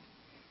me.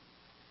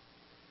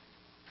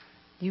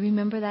 Do you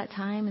remember that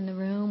time in the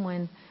room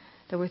when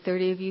there were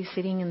 30 of you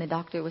sitting and the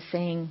doctor was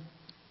saying,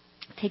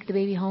 take the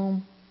baby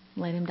home,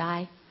 let him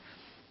die?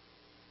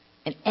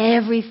 And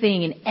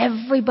everything and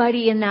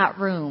everybody in that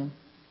room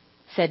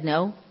said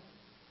no.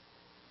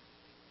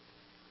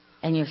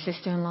 And your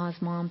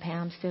sister-in-law's mom,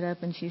 Pam, stood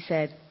up and she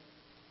said,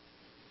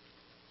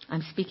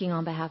 I'm speaking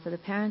on behalf of the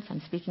parents.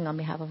 I'm speaking on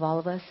behalf of all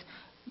of us.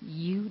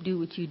 You do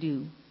what you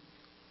do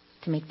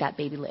to make that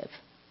baby live.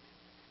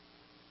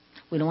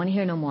 We don't want to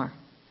hear no more.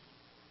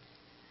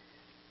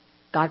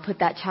 God put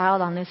that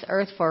child on this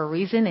earth for a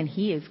reason, and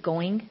he is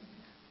going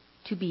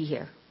to be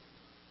here.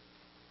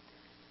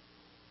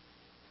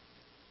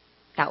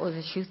 That was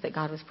the truth that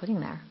God was putting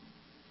there.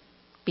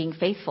 Being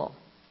faithful.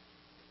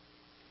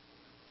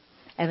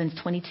 Evan's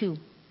 22.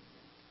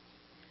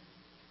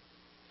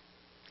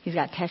 He's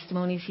got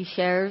testimonies he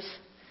shares.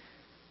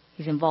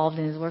 He's involved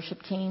in his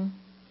worship team.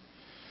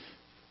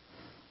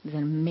 He's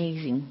an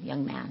amazing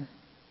young man.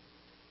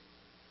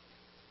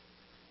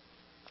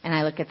 And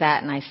I look at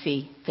that and I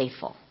see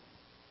faithful.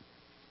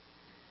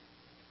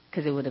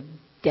 Because it would have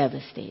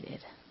devastated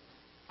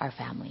our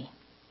family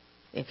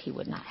if he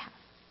would not have.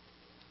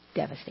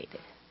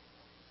 Devastated.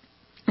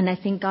 And I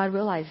think God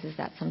realizes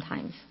that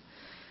sometimes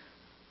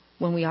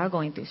when we are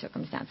going through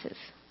circumstances.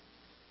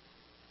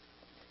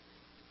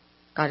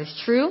 God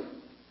is true.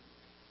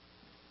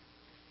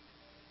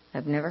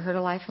 I've never heard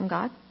a lie from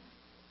God.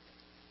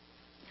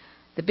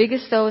 The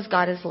biggest, though, is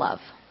God is love,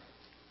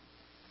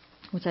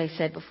 which I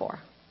said before.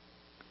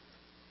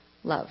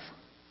 Love.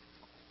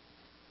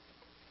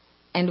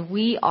 And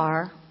we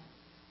are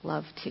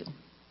love too.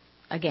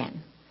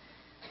 Again.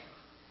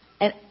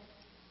 And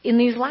in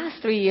these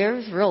last 3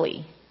 years,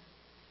 really,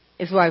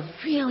 is where I've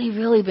really,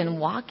 really been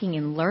walking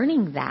and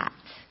learning that.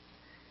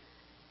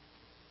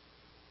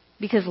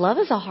 Because love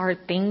is a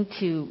hard thing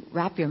to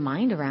wrap your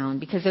mind around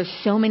because there's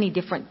so many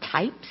different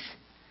types.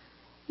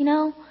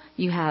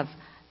 You have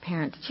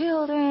parent to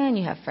children,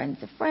 you have friends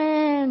to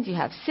friends, you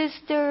have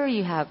sister,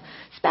 you have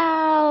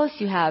spouse,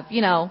 you have,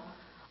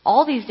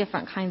 all these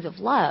different kinds of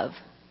love.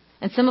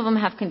 And some of them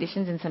have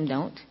conditions and some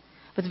don't.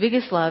 But the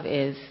biggest love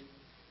is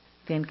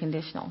the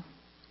unconditional.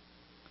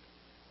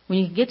 When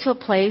you get to a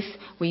place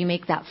where you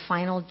make that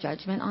final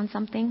judgment on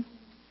something,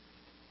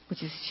 which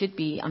should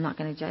be, I'm not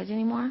going to judge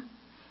anymore,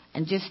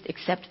 and just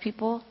accept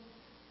people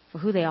for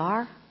who they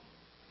are,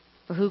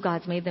 for who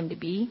God's made them to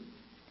be,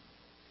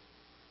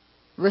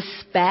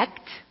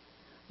 respect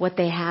what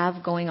they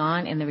have going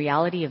on in the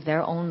reality of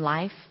their own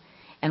life,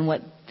 and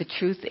what the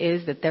truth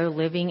is that they're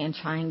living and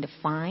trying to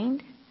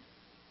find.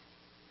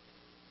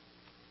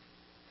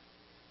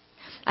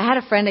 I had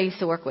a friend I used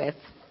to work with,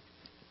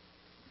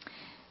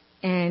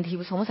 and he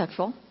was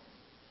homosexual.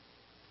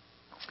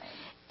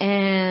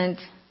 And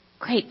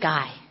great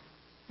guy.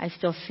 I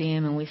still see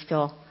him, and we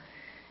still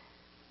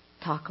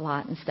talk a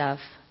lot and stuff.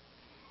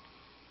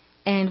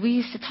 And we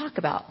used to talk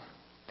about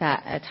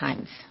that at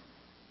times.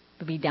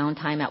 There'd be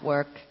downtime at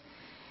work,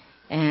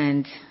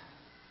 and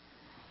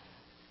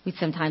we'd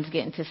sometimes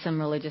get into some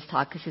religious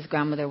talk because his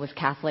grandmother was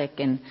Catholic,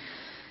 and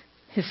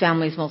his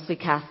family's mostly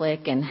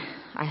Catholic, and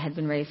I had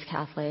been raised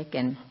Catholic,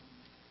 and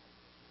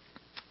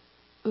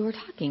we were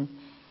talking.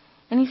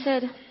 And he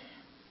said,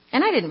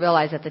 and I didn't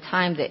realize at the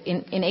time that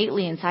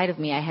innately inside of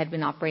me I had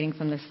been operating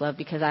from this love,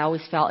 because I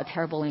always felt a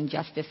terrible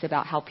injustice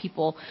about how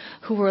people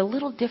who were a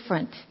little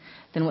different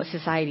than what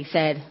society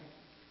said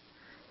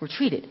were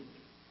treated.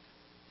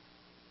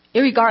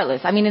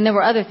 Irregardless. I mean, and there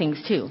were other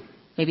things too.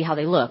 Maybe how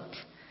they looked.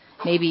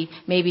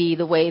 Maybe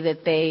the way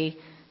that they,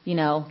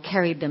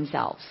 carried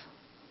themselves.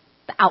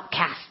 The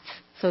outcasts,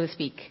 so to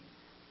speak.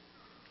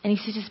 And he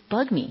used to just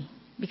bug me,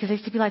 because I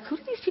used to be like, who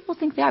do these people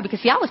think they are?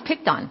 Because, I was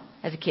picked on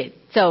as a kid.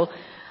 So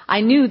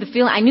I knew the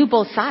feeling. I knew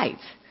both sides.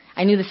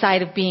 I knew the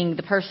side of being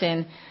the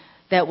person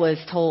that was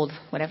told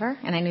whatever,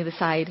 and I knew the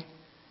side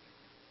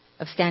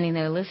of standing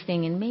there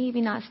listening and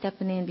maybe not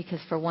stepping in, because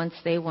for once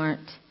they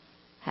weren't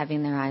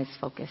having their eyes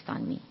focused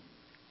on me.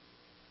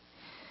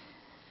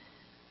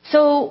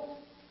 So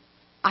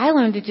I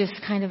learned to just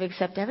kind of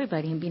accept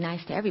everybody and be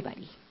nice to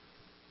everybody,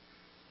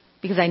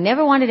 because I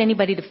never wanted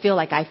anybody to feel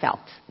like I felt,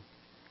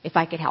 if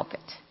I could help it.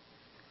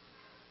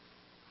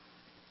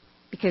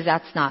 Because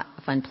that's not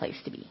a fun place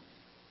to be.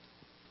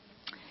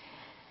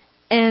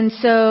 And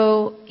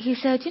so he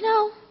said,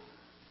 you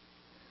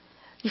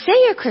say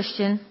you're a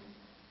Christian,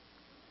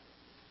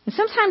 and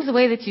sometimes the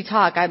way that you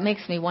talk, it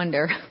makes me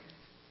wonder,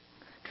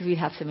 because we'd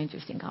have some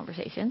interesting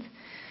conversations.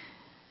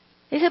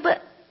 He said,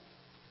 but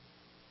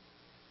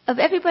of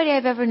everybody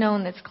I've ever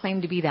known that's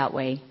claimed to be that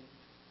way,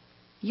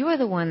 you are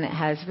the one that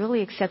has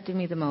really accepted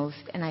me the most,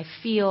 and I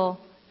feel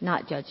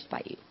not judged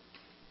by you.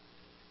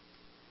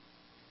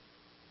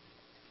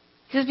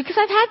 He says, because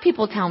I've had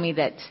people tell me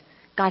that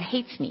God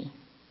hates me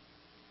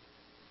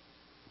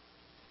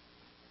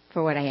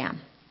for what I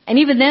am. And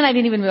even then, I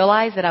didn't even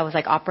realize that I was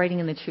operating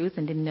in the truth,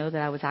 and didn't know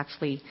that I was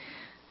actually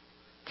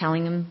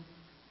telling him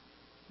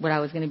what I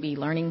was going to be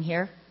learning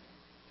here.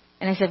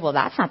 And I said, well,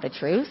 that's not the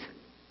truth.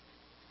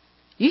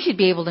 You should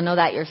be able to know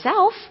that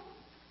yourself.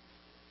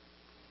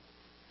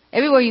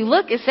 Everywhere you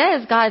look, it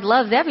says God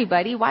loves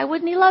everybody. Why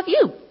wouldn't he love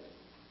you?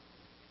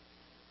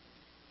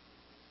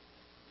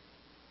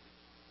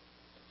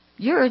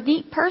 You're a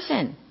neat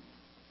person.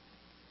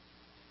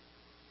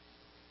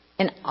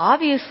 And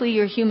obviously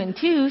you're human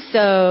too,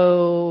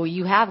 so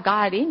you have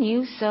God in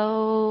you,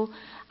 so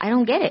I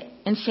don't get it.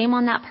 And shame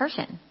on that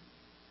person.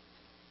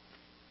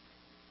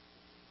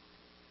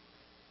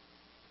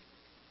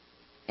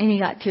 And he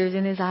got tears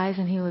in his eyes,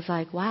 and he was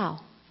like, wow,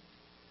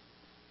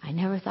 I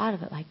never thought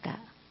of it like that.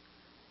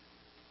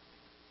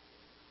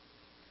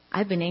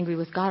 I've been angry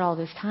with God all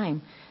this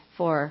time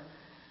for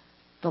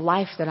the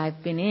life that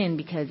I've been in,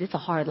 because it's a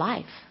hard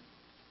life.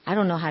 I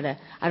don't know how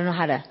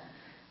to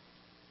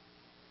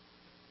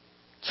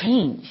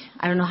change.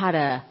 I don't know how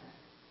to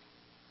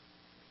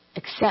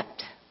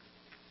accept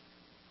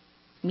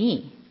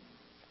me.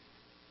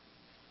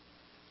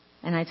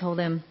 And I told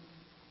him,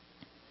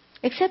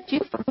 accept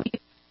you for who you are,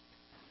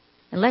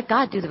 and let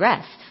God do the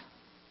rest.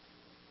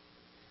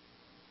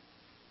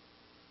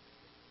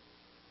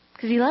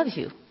 Because he loves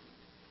you.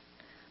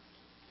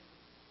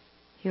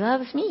 He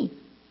loves me.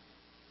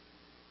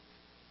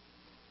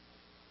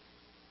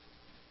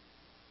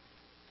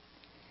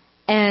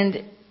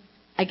 And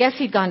I guess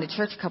he'd gone to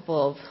church a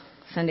couple of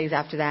Sundays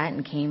after that,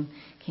 and came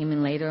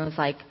in later and was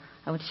like,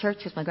 I went to church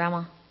with my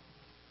grandma.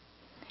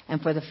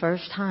 And for the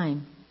first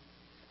time,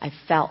 I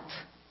felt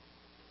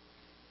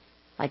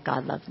like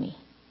God loved me.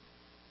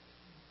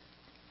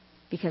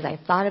 Because I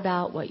thought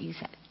about what you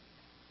said.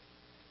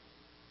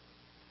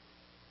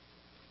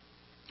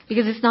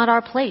 Because it's not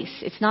our place.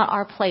 It's not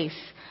our place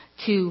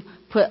to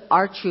put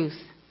our truth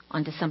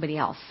onto somebody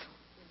else.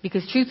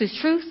 Because truth is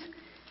truth.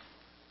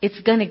 It's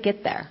going to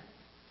get there.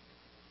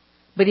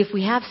 But if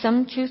we have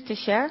some truth to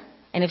share,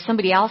 and if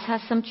somebody else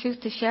has some truth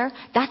to share,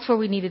 that's where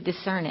we need to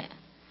discern it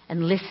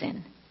and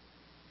listen.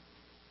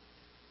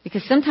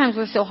 Because sometimes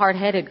we're so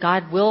hard-headed,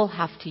 God will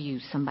have to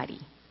use somebody.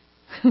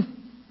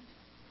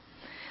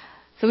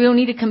 So we don't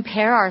need to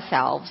compare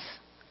ourselves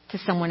to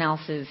someone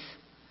else's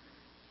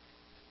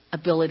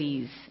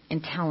abilities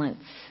and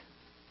talents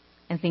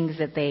and things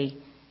that they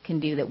can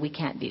do that we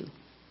can't do.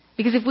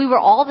 Because if we were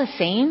all the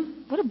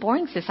same, what a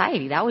boring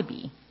society that would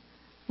be.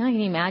 Can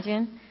you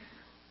imagine?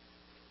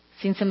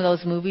 Seen some of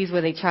those movies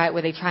where they try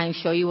and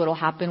show you what will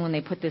happen when they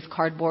put this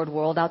cardboard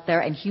world out there,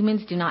 and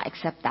humans do not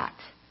accept that.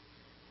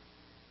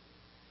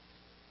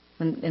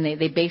 And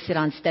they base it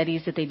on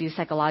studies that they do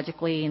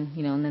psychologically, and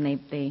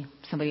then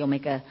somebody will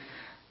make a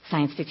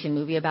science fiction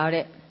movie about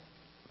it.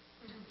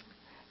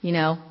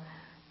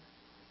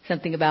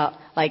 Something about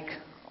like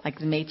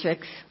the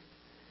Matrix.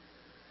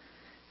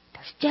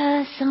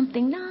 There's just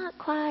something not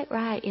quite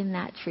right in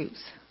that truth.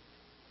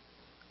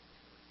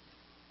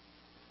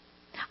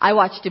 I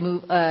watched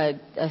a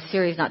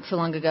series not too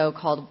long ago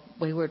called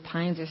Wayward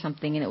Pines or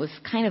something, and it was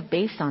kind of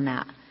based on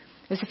that.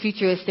 It was a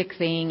futuristic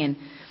thing, and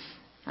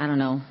I don't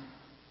know,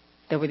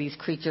 there were these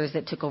creatures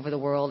that took over the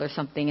world or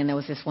something, and there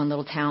was this one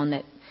little town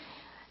that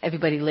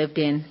everybody lived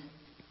in.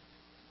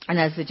 And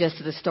as the gist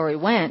of the story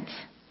went,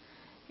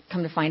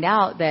 come to find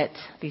out that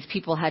these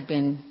people had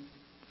been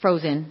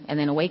frozen and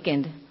then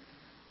awakened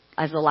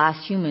as the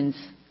last humans.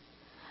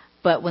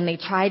 But when they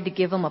tried to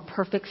give them a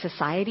perfect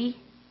society,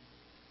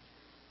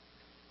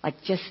 like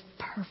just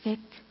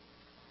perfect,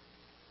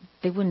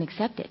 they wouldn't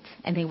accept it,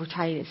 and they would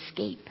try to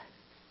escape.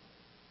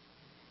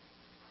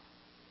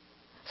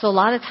 So a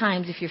lot of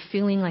times, if you're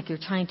feeling like you're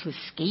trying to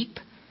escape,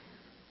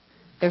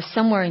 there's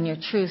somewhere in your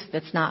truth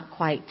that's not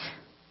quite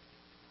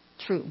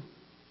true.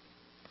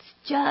 It's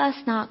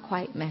just not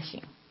quite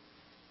meshing.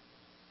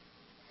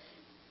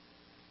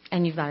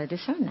 And you've got to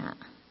discern that.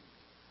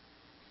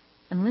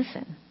 And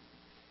listen.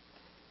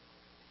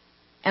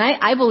 And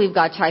I believe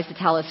God tries to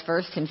tell us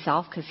first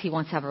himself because he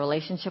wants to have a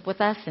relationship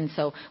with us. And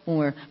so when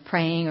we're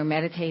praying or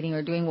meditating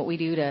or doing what we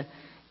do to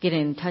get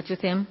in touch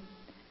with him,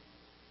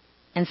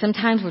 and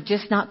sometimes we're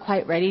just not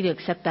quite ready to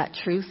accept that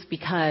truth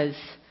because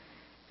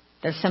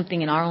there's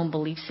something in our own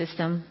belief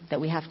system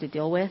that we have to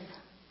deal with,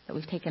 that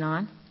we've taken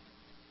on,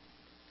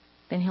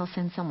 then he'll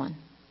send someone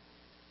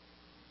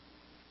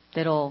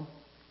that'll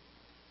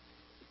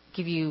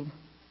give you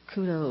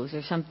kudos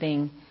or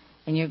something,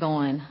 and you're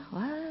going,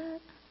 what?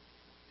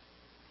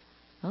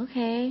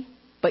 Okay.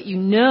 But you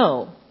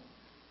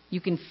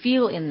can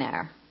feel in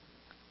there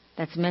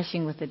that's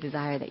meshing with the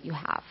desire that you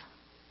have.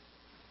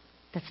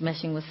 That's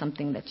meshing with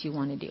something that you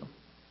want to do.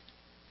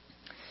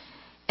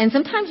 And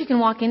sometimes you can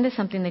walk into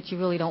something that you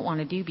really don't want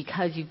to do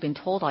because you've been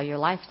told all your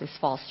life this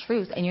false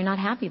truth and you're not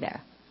happy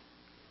there.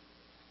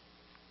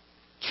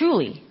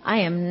 Truly, I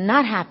am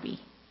not happy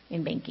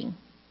in banking.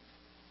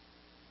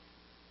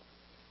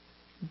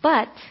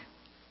 But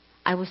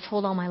I was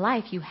told all my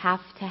life you have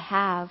to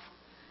have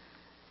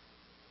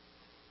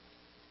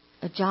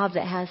a job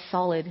that has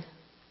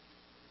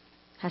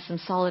some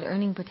solid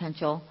earning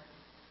potential.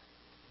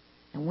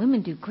 And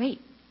women do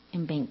great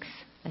in banks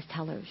as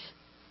tellers.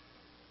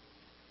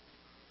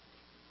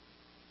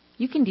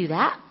 You can do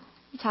that.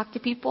 You talk to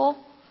people.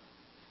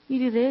 You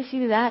do this,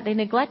 you do that. They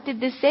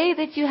neglected to say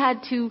that you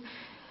had to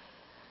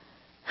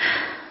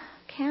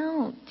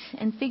count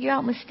and figure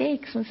out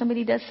mistakes when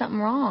somebody does something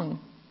wrong.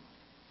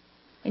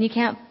 And you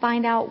can't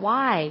find out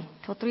why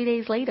till 3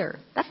 days later.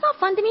 That's not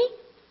fun to me.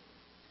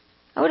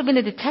 I would have been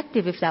a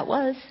detective if that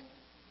was.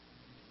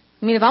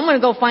 I mean, if I'm going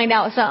to go find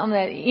out something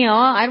that,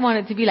 I'd want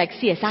it to be like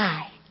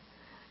CSI.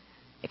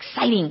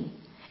 Exciting.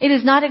 It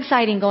is not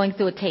exciting going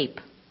through a tape.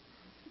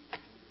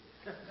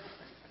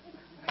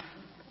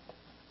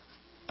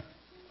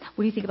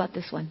 What do you think about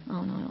this one?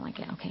 Oh, no, I don't like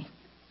it. Okay.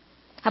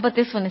 How about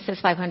this one that says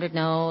 500?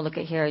 No, look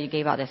at here. You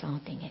gave out this. Oh,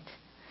 dang it.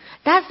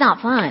 That's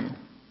not fun.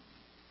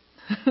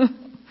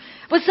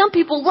 But some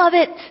people love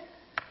it.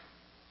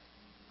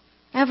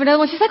 I have another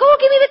one. She's like, oh,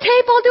 give me the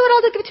tape. I'll do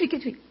it. Give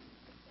it to me.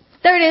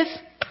 There it is.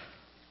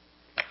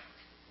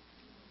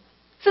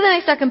 So then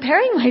I start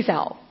comparing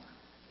myself.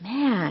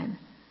 Man,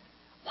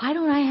 why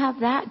don't I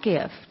have that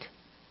gift?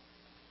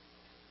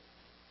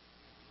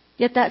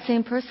 Yet that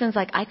same person's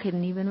like, I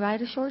couldn't even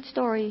write a short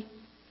story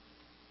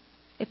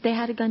if they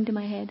had a gun to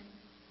my head.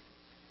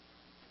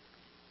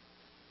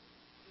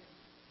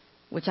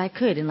 Which I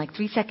could in like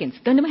 3 seconds.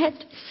 Gun to my head.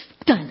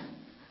 Done.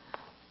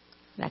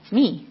 That's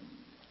me.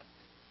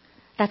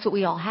 That's what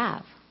we all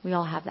have. We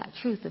all have that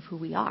truth of who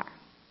we are.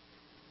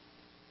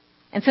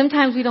 And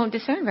sometimes we don't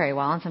discern very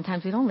well, and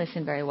sometimes we don't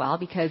listen very well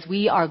because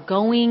we are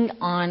going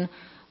on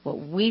what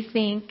we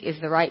think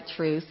is the right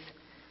truth.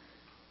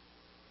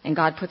 And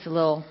God puts a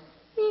little,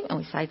 and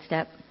we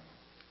sidestep.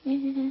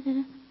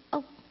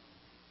 Oh.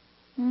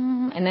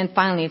 And then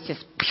finally it's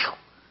just,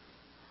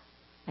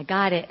 I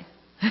got it.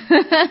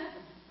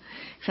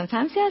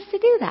 Sometimes he has to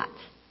do that.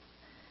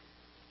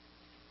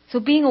 So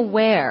being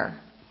aware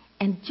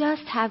and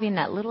just having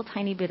that little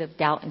tiny bit of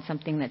doubt in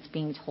something that's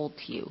being told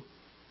to you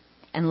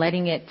and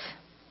letting it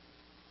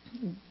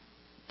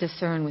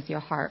discern with your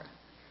heart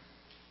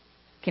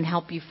can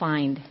help you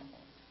find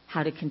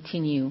how to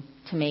continue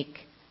to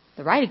make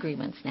the right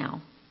agreements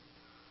now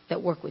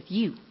that work with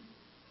you.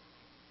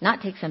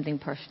 Not take something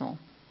personal.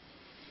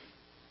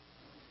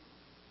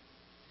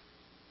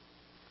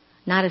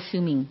 Not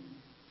assuming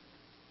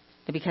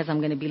that because I'm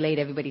going to be late,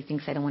 everybody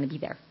thinks I don't want to be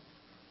there.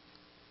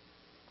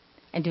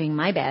 And doing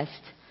my best,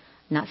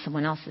 not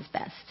someone else's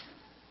best.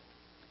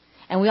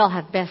 And we all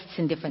have bests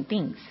in different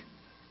things.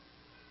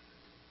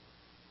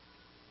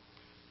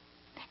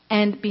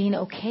 And being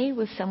okay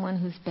with someone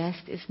whose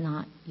best is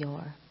not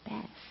your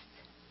best.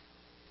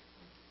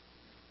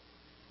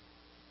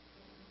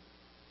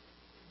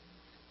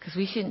 Because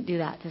we shouldn't do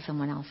that to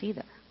someone else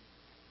either.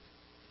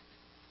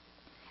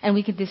 And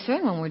we can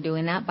discern when we're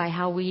doing that by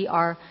how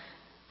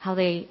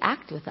they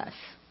act with us.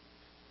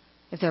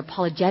 if they're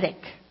apologetic.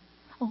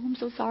 Oh, I'm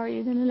so sorry.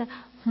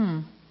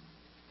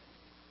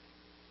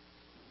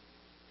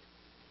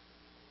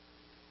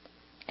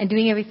 And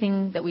doing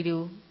everything that we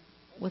do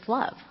with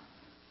love.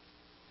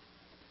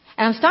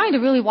 And I'm starting to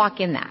really walk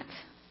in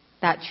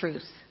that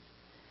truth.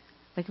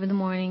 Like in the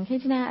morning, hey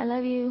Jeanette, I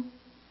love you.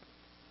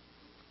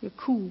 You're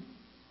cool.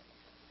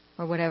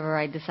 Or whatever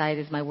I decide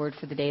is my word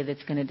for the day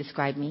that's going to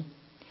describe me.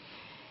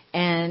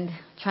 And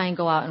try and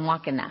go out and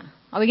walk in that.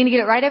 Are we going to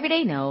get it right every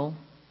day? No.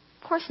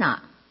 Of course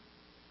not.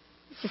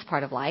 It's just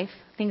part of life.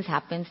 Things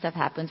happen, stuff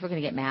happens, we're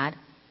going to get mad.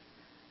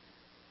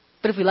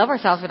 But if we love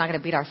ourselves, we're not going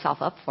to beat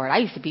ourselves up for it. I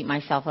used to beat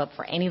myself up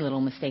for any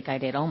little mistake I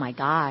did. Oh my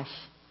gosh.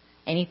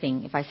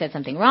 Anything. If I said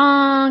something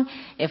wrong,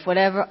 if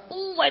whatever.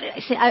 Oh, what did I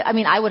say?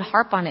 I would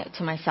harp on it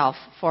to myself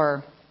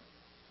for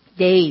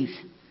days.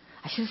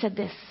 I should have said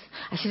this.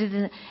 I should have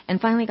done that.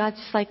 And finally God's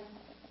just like,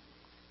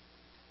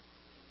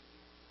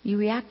 you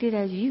reacted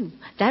as you.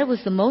 That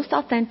was the most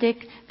authentic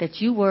that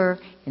you were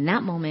in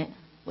that moment,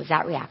 was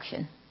that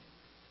reaction.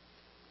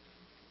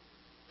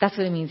 That's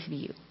what it means to be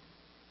you.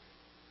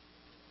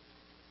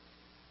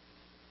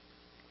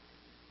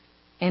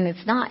 And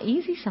it's not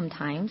easy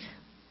sometimes.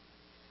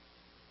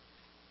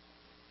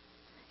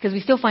 Because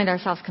we still find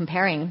ourselves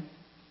comparing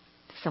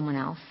to someone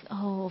else.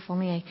 Oh, if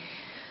only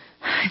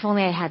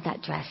I had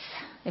that dress.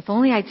 If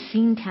only I'd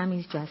seen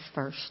Tammy's dress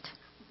first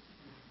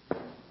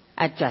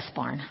at Dress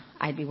Barn.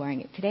 I'd be wearing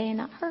it today and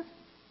not her.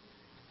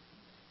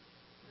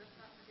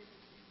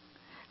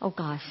 Oh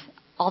gosh,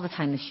 all the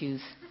time the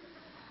shoes.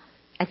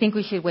 I think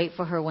we should wait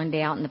for her one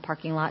day out in the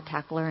parking lot,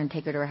 tackle her, and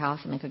take her to her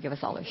house and make her give us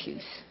all her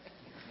shoes.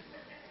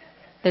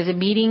 There's a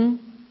meeting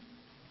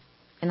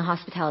in the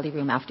hospitality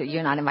room after.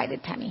 You're not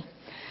invited, Tammy.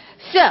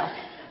 So,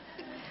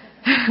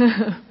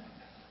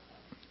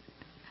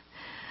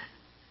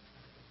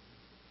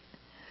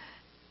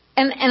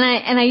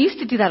 and I used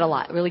to do that a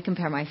lot, really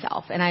compare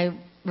myself. And I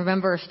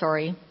remember a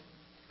story.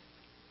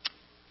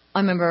 I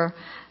remember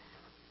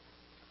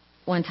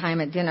one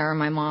time at dinner,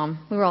 my mom,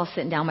 we were all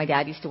sitting down. My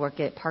dad used to work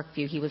at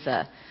Parkview. He was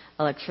a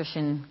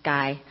electrician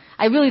guy.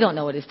 I really don't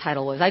know what his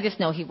title was. I just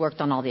know he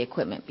worked on all the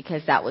equipment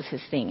because that was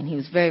his thing. And he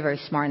was very, very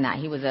smart in that.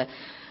 He was a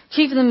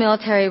chief of the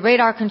military,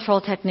 radar control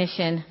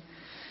technician.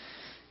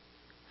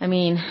 I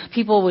mean,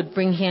 people would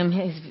bring him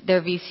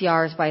their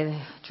VCRs by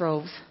the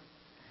droves.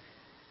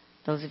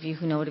 Those of you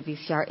who know what a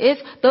VCR is.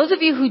 Those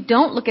of you who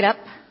don't, look it up.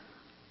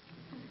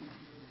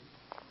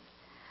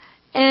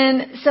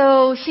 And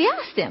so she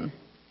asked him,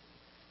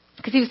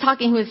 because he was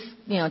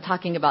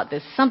talking about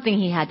this, something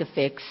he had to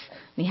fix.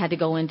 And he had to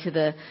go into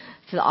the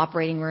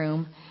operating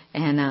room,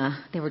 and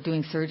they were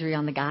doing surgery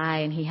on the guy,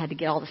 and he had to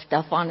get all the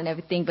stuff on and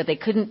everything, but they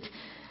couldn't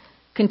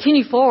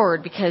continue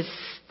forward because,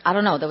 I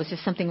don't know, there was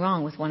just something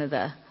wrong with one of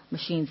the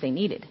machines they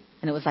needed.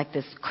 And it was like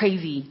this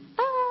crazy,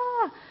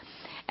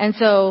 And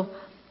so,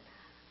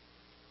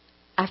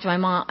 after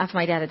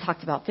my dad had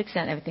talked about fixing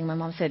it and everything, my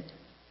mom said,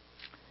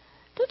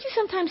 don't you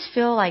sometimes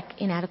feel like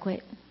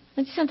inadequate?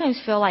 Don't you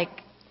sometimes feel like,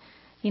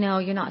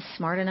 you're not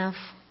smart enough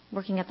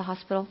working at the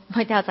hospital?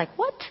 My dad's like,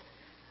 what?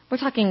 We're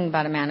talking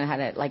about a man who had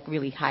a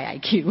really high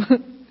IQ.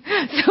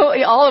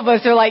 So all of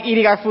us are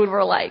eating our food.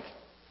 We're like,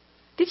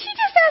 did she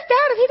just ask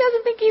Dad if he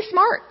doesn't think he's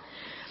smart?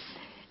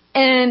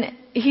 And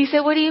he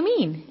said, what do you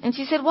mean? And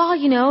she said, well,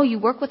 you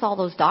work with all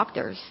those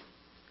doctors,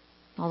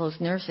 all those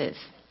nurses.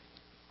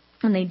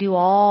 And they do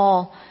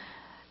all,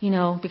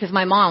 because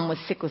my mom was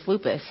sick with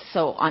lupus.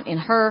 So in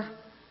her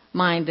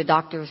mind, the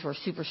doctors were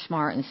super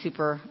smart and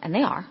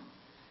they are.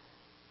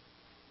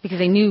 Because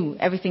they knew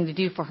everything to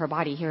do for her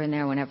body here and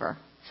there whenever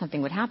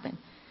something would happen.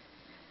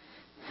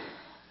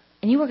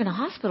 And you work in a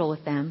hospital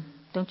with them.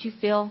 Don't you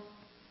feel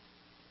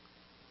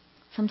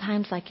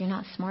sometimes like you're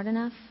not smart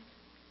enough?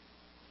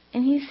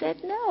 And he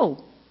said,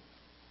 no.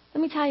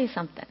 Let me tell you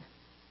something.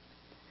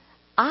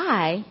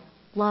 I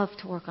love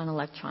to work on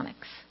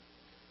electronics.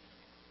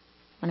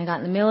 When I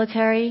got in the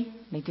military,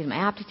 they did my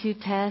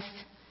aptitude test.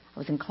 I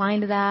was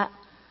inclined to that.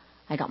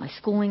 I got my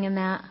schooling in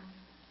that.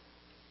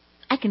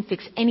 I can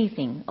fix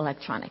anything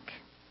electronic.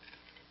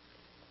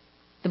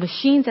 The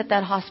machines at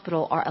that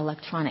hospital are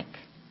electronic.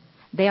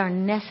 They are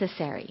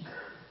necessary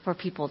for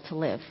people to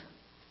live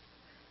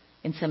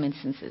in some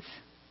instances.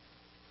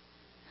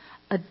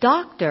 A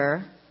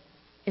doctor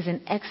is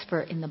an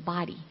expert in the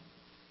body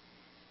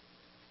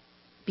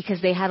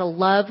because they had to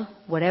love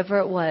whatever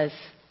it was,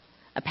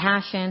 a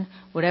passion,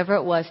 whatever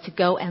it was, to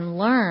go and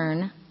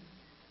learn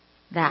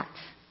that.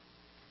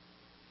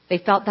 They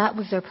felt that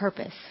was their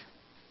purpose.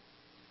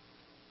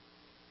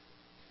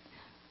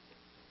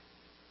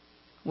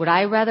 Would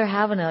I rather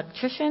have an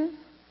electrician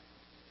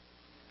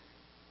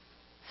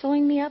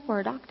sewing me up or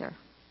a doctor?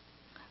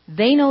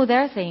 They know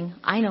their thing.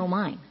 I know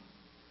mine.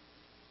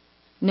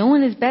 No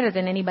one is better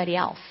than anybody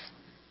else.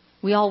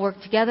 We all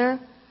work together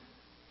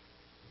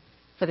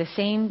for the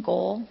same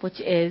goal, which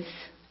is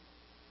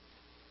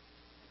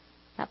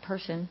that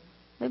person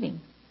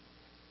living.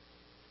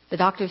 The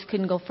doctors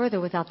couldn't go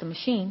further without the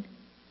machine.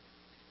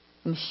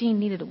 The machine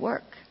needed to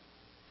work.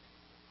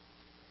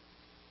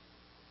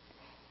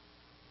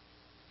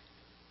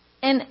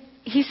 And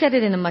he said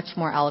it in a much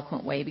more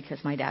eloquent way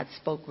because my dad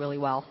spoke really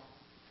well.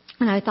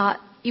 And I thought,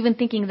 even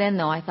thinking then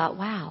though, I thought,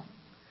 wow,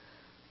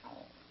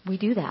 we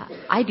do that.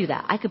 I do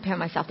that. I compare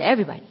myself to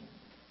everybody.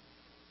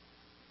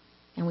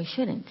 And we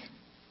shouldn't.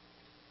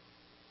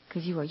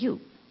 Because you are you.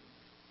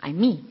 I'm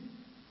me.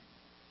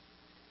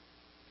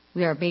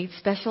 We are made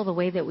special the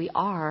way that we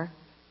are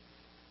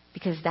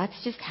because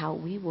that's just how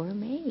we were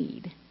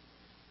made.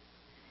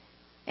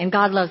 And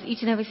God loves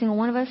each and every single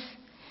one of us,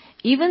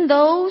 even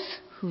those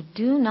who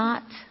do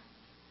not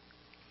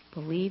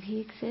believe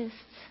He exists.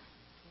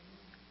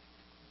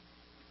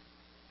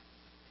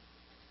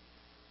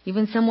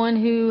 Even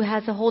someone who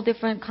has a whole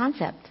different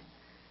concept.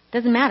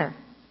 Doesn't matter.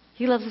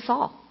 He loves us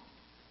all.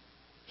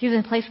 He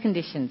doesn't place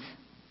conditions.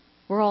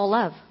 We're all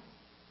love.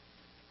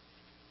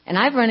 And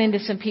I've run into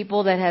some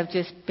people that have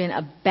just been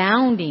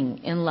abounding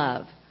in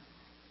love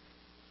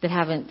that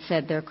haven't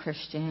said they're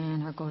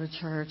Christian or go to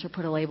church or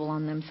put a label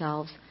on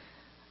themselves.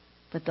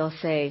 But they'll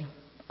say,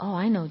 oh,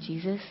 I know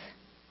Jesus.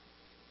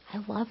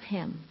 I love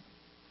Him.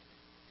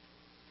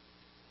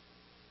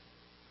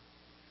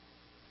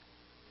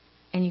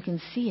 And you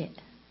can see it.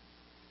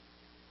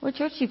 What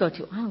church do you go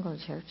to? I don't go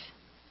to church.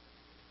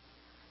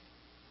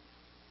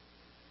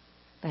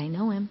 But I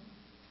know Him.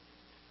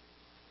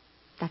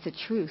 That's a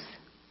truth.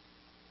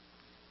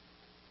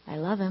 I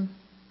love Him.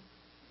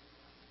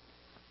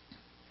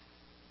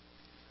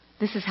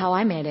 This is how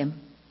I met Him.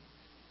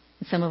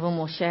 And some of them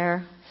will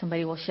share.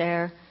 Somebody will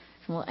share.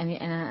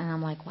 And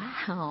I'm like,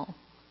 wow.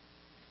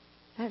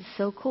 That's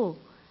so cool.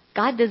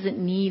 God doesn't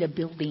need a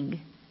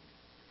building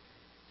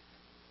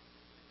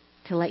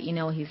to let you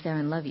know He's there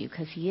and love you,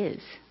 because He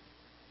is.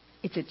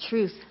 It's a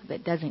truth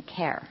that doesn't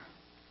care.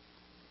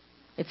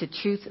 It's a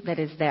truth that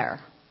is there.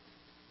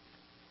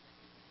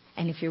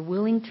 And if you're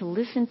willing to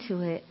listen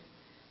to it,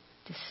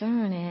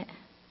 discern it,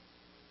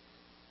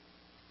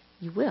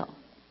 you will.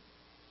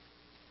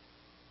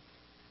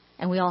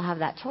 And we all have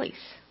that choice,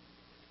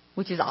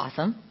 which is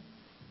awesome,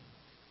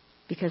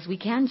 because we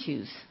can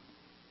choose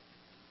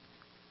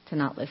to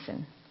not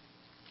listen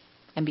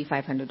and be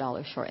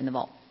 $500 short in the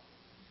vault.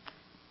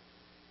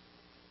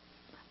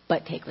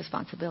 But take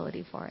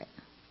responsibility for it.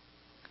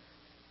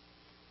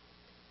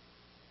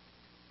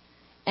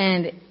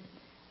 And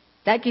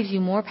that gives you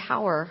more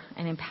power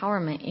and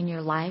empowerment in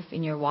your life,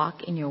 in your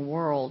walk, in your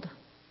world,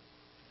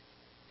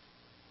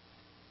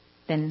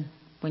 than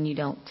when you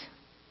don't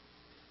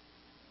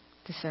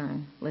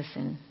discern,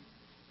 listen.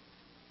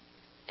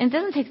 And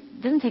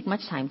it doesn't take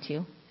much time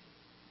to.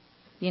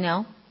 You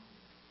know?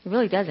 It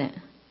really doesn't.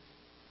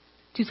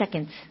 2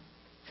 seconds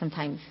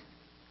sometimes.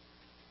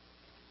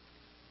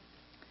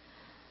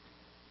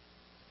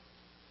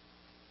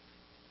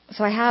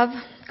 So I have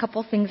a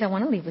couple things I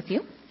want to leave with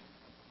you.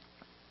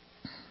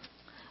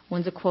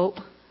 One's a quote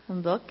from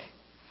a book,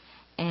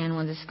 and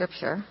one's a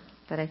scripture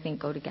that I think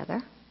go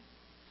together,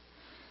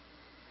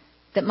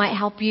 that might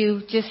help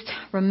you just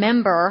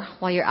remember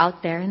while you're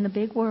out there in the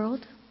big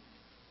world,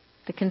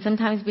 that can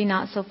sometimes be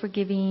not so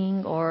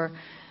forgiving or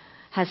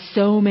has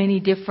so many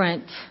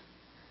different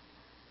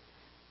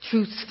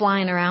truths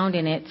flying around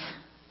in it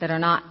that are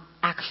not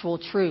actual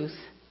truth.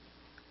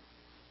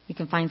 You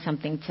can find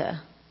something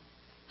to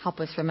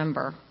help us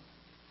remember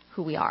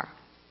who we are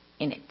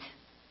in it.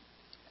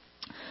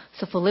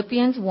 So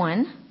Philippians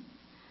 1,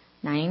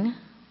 9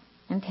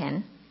 and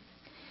 10.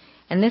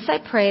 And this I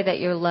pray, that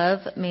your love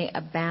may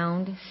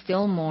abound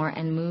still more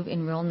and move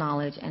in real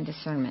knowledge and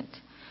discernment,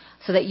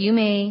 so that you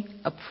may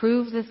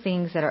approve the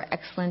things that are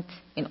excellent,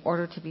 in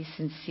order to be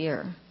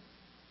sincere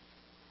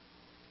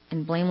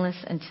and blameless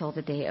until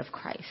the day of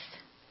Christ.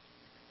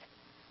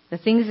 The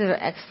things that are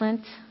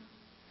excellent,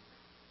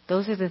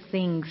 those are the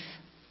things: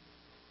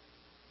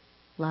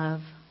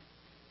 love,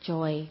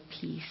 joy,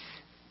 peace,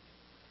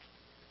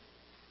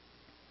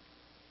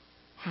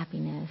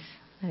 happiness.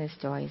 That is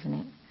joy, isn't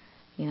it?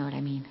 You know what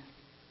I mean.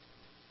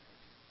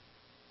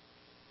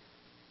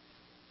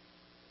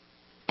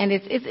 And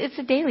it's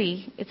a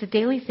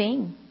daily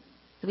thing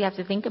that we have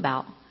to think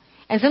about.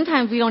 And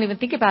sometimes we don't even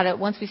think about it.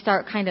 Once we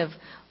start kind of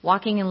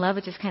walking in love,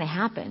 it just kind of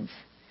happens.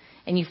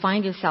 And you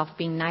find yourself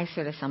being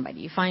nicer to somebody.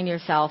 You find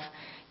yourself,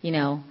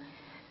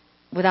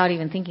 without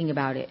even thinking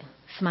about it,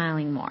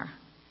 smiling more.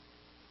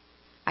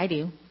 I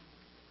do.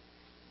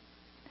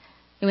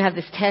 And we have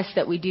this test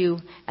that we do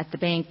at the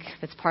bank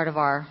that's part of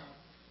our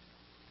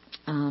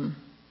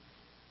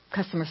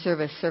customer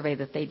service survey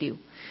that they do.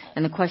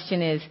 And the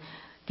question is,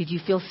 did you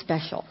feel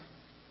special?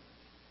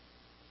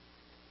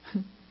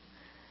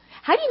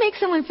 How do you make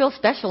someone feel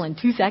special in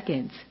 2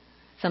 seconds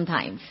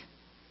sometimes?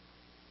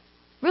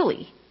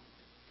 Really?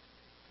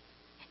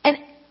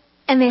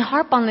 And they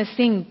harp on this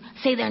thing,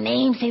 say their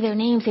name, say their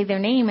name, say their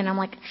name. And I'm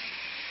like,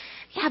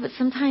 yeah, but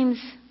sometimes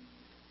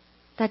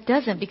that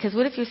doesn't. Because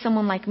what if you're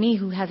someone like me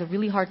who has a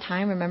really hard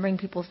time remembering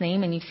people's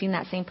name, and you've seen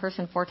that same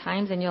person 4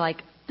 times and you're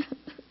like,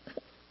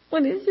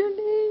 what is your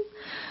name?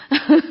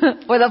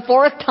 For the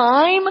 4th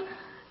time?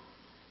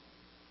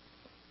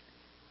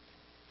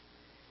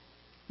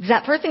 Is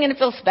that person going to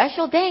feel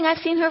special? Dang, I've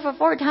seen her for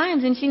 4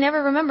 times and she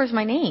never remembers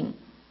my name.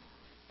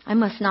 I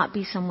must not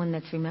be someone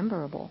that's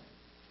rememberable.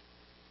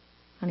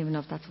 don't even know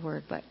if that's a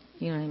word, but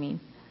you know what I mean.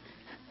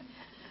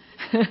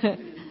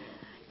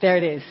 There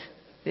it is.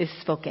 It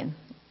is spoken.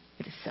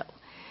 It is so.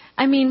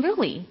 I mean,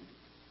 really.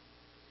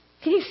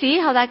 Can you see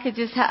how that could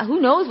just,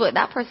 who knows what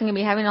that person can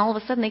be having, and all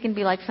of a sudden they can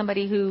be like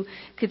somebody who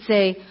could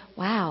say,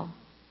 wow,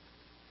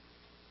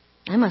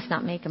 I must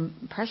not make an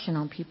impression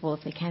on people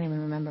if they can't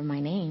even remember my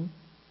name.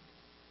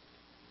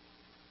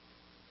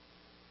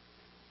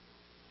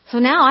 So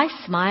now I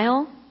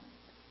smile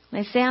and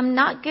I say, I'm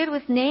not good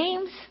with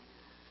names,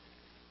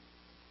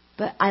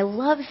 but I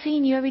love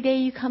seeing you every day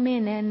you come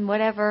in and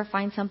whatever,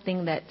 find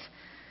something that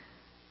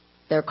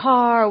their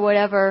car or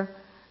whatever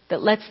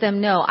that lets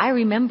them know, I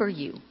remember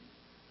you.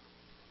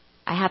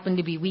 I happen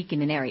to be weak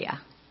in an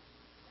area.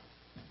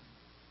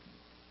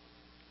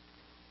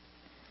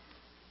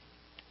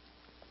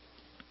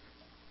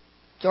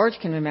 George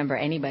can remember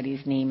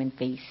anybody's name and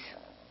face.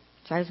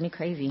 Drives me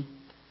crazy.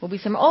 We'll be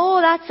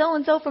that's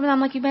so-and-so from, and I'm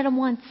like, you met him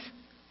once.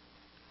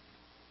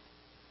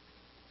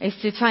 I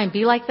used to try and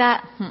be like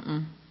that.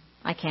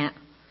 I can't.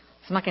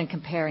 So I'm not going to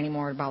compare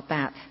anymore about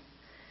that.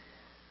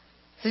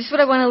 So just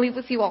what I want to leave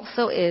with you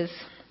also is,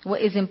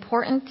 what is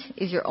important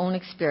is your own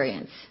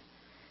experience.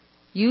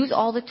 Use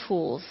all the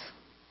tools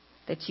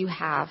that you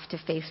have to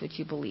face what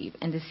you believe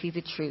and to see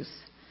the truth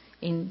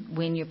and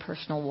win your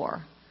personal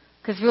war.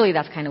 Because really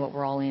that's kind of what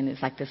we're all in,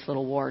 is like this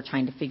little war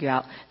trying to figure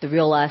out the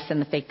real us and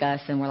the fake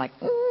us, and we're like,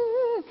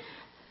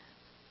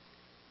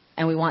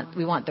 and we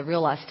want the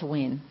real us to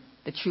win,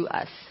 the true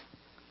us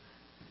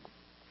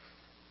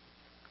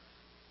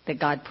that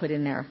God put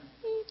in there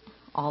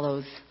all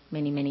those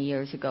many, many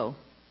years ago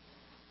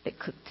that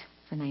cooked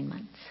for 9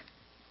 months.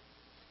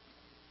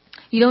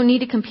 You don't need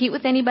to compete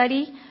with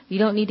anybody. You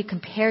don't need to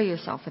compare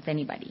yourself with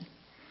anybody.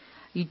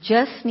 You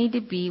just need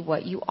to be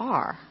what you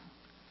are,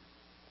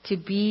 to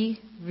be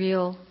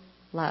real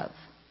love.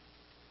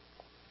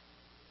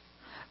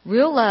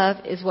 Real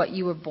love is what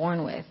you were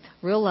born with.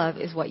 Real love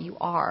is what you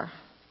are.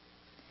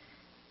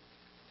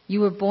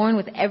 You were born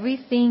with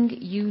everything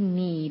you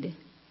need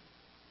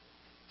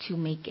to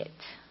make it.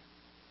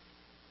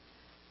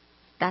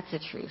 That's the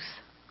truth.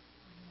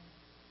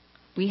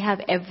 We have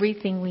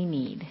everything we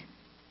need.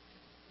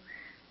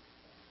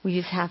 We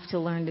just have to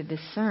learn to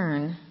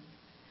discern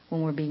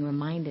when we're being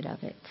reminded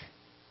of it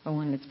or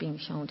when it's being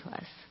shown to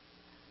us.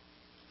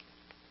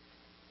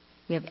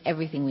 We have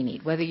everything we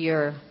need. Whether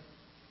you're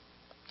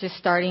just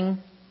starting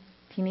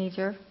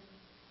teenager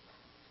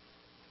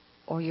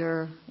or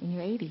you're in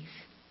your 80s.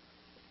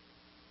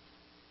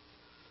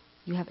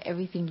 You have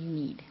everything you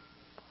need.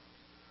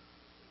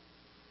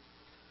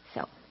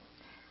 So,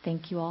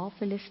 thank you all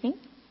for listening.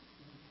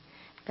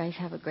 You guys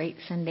have a great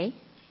Sunday,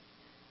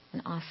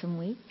 an awesome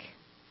week.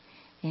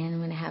 And I'm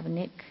going to have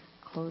Nick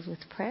close with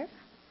prayer.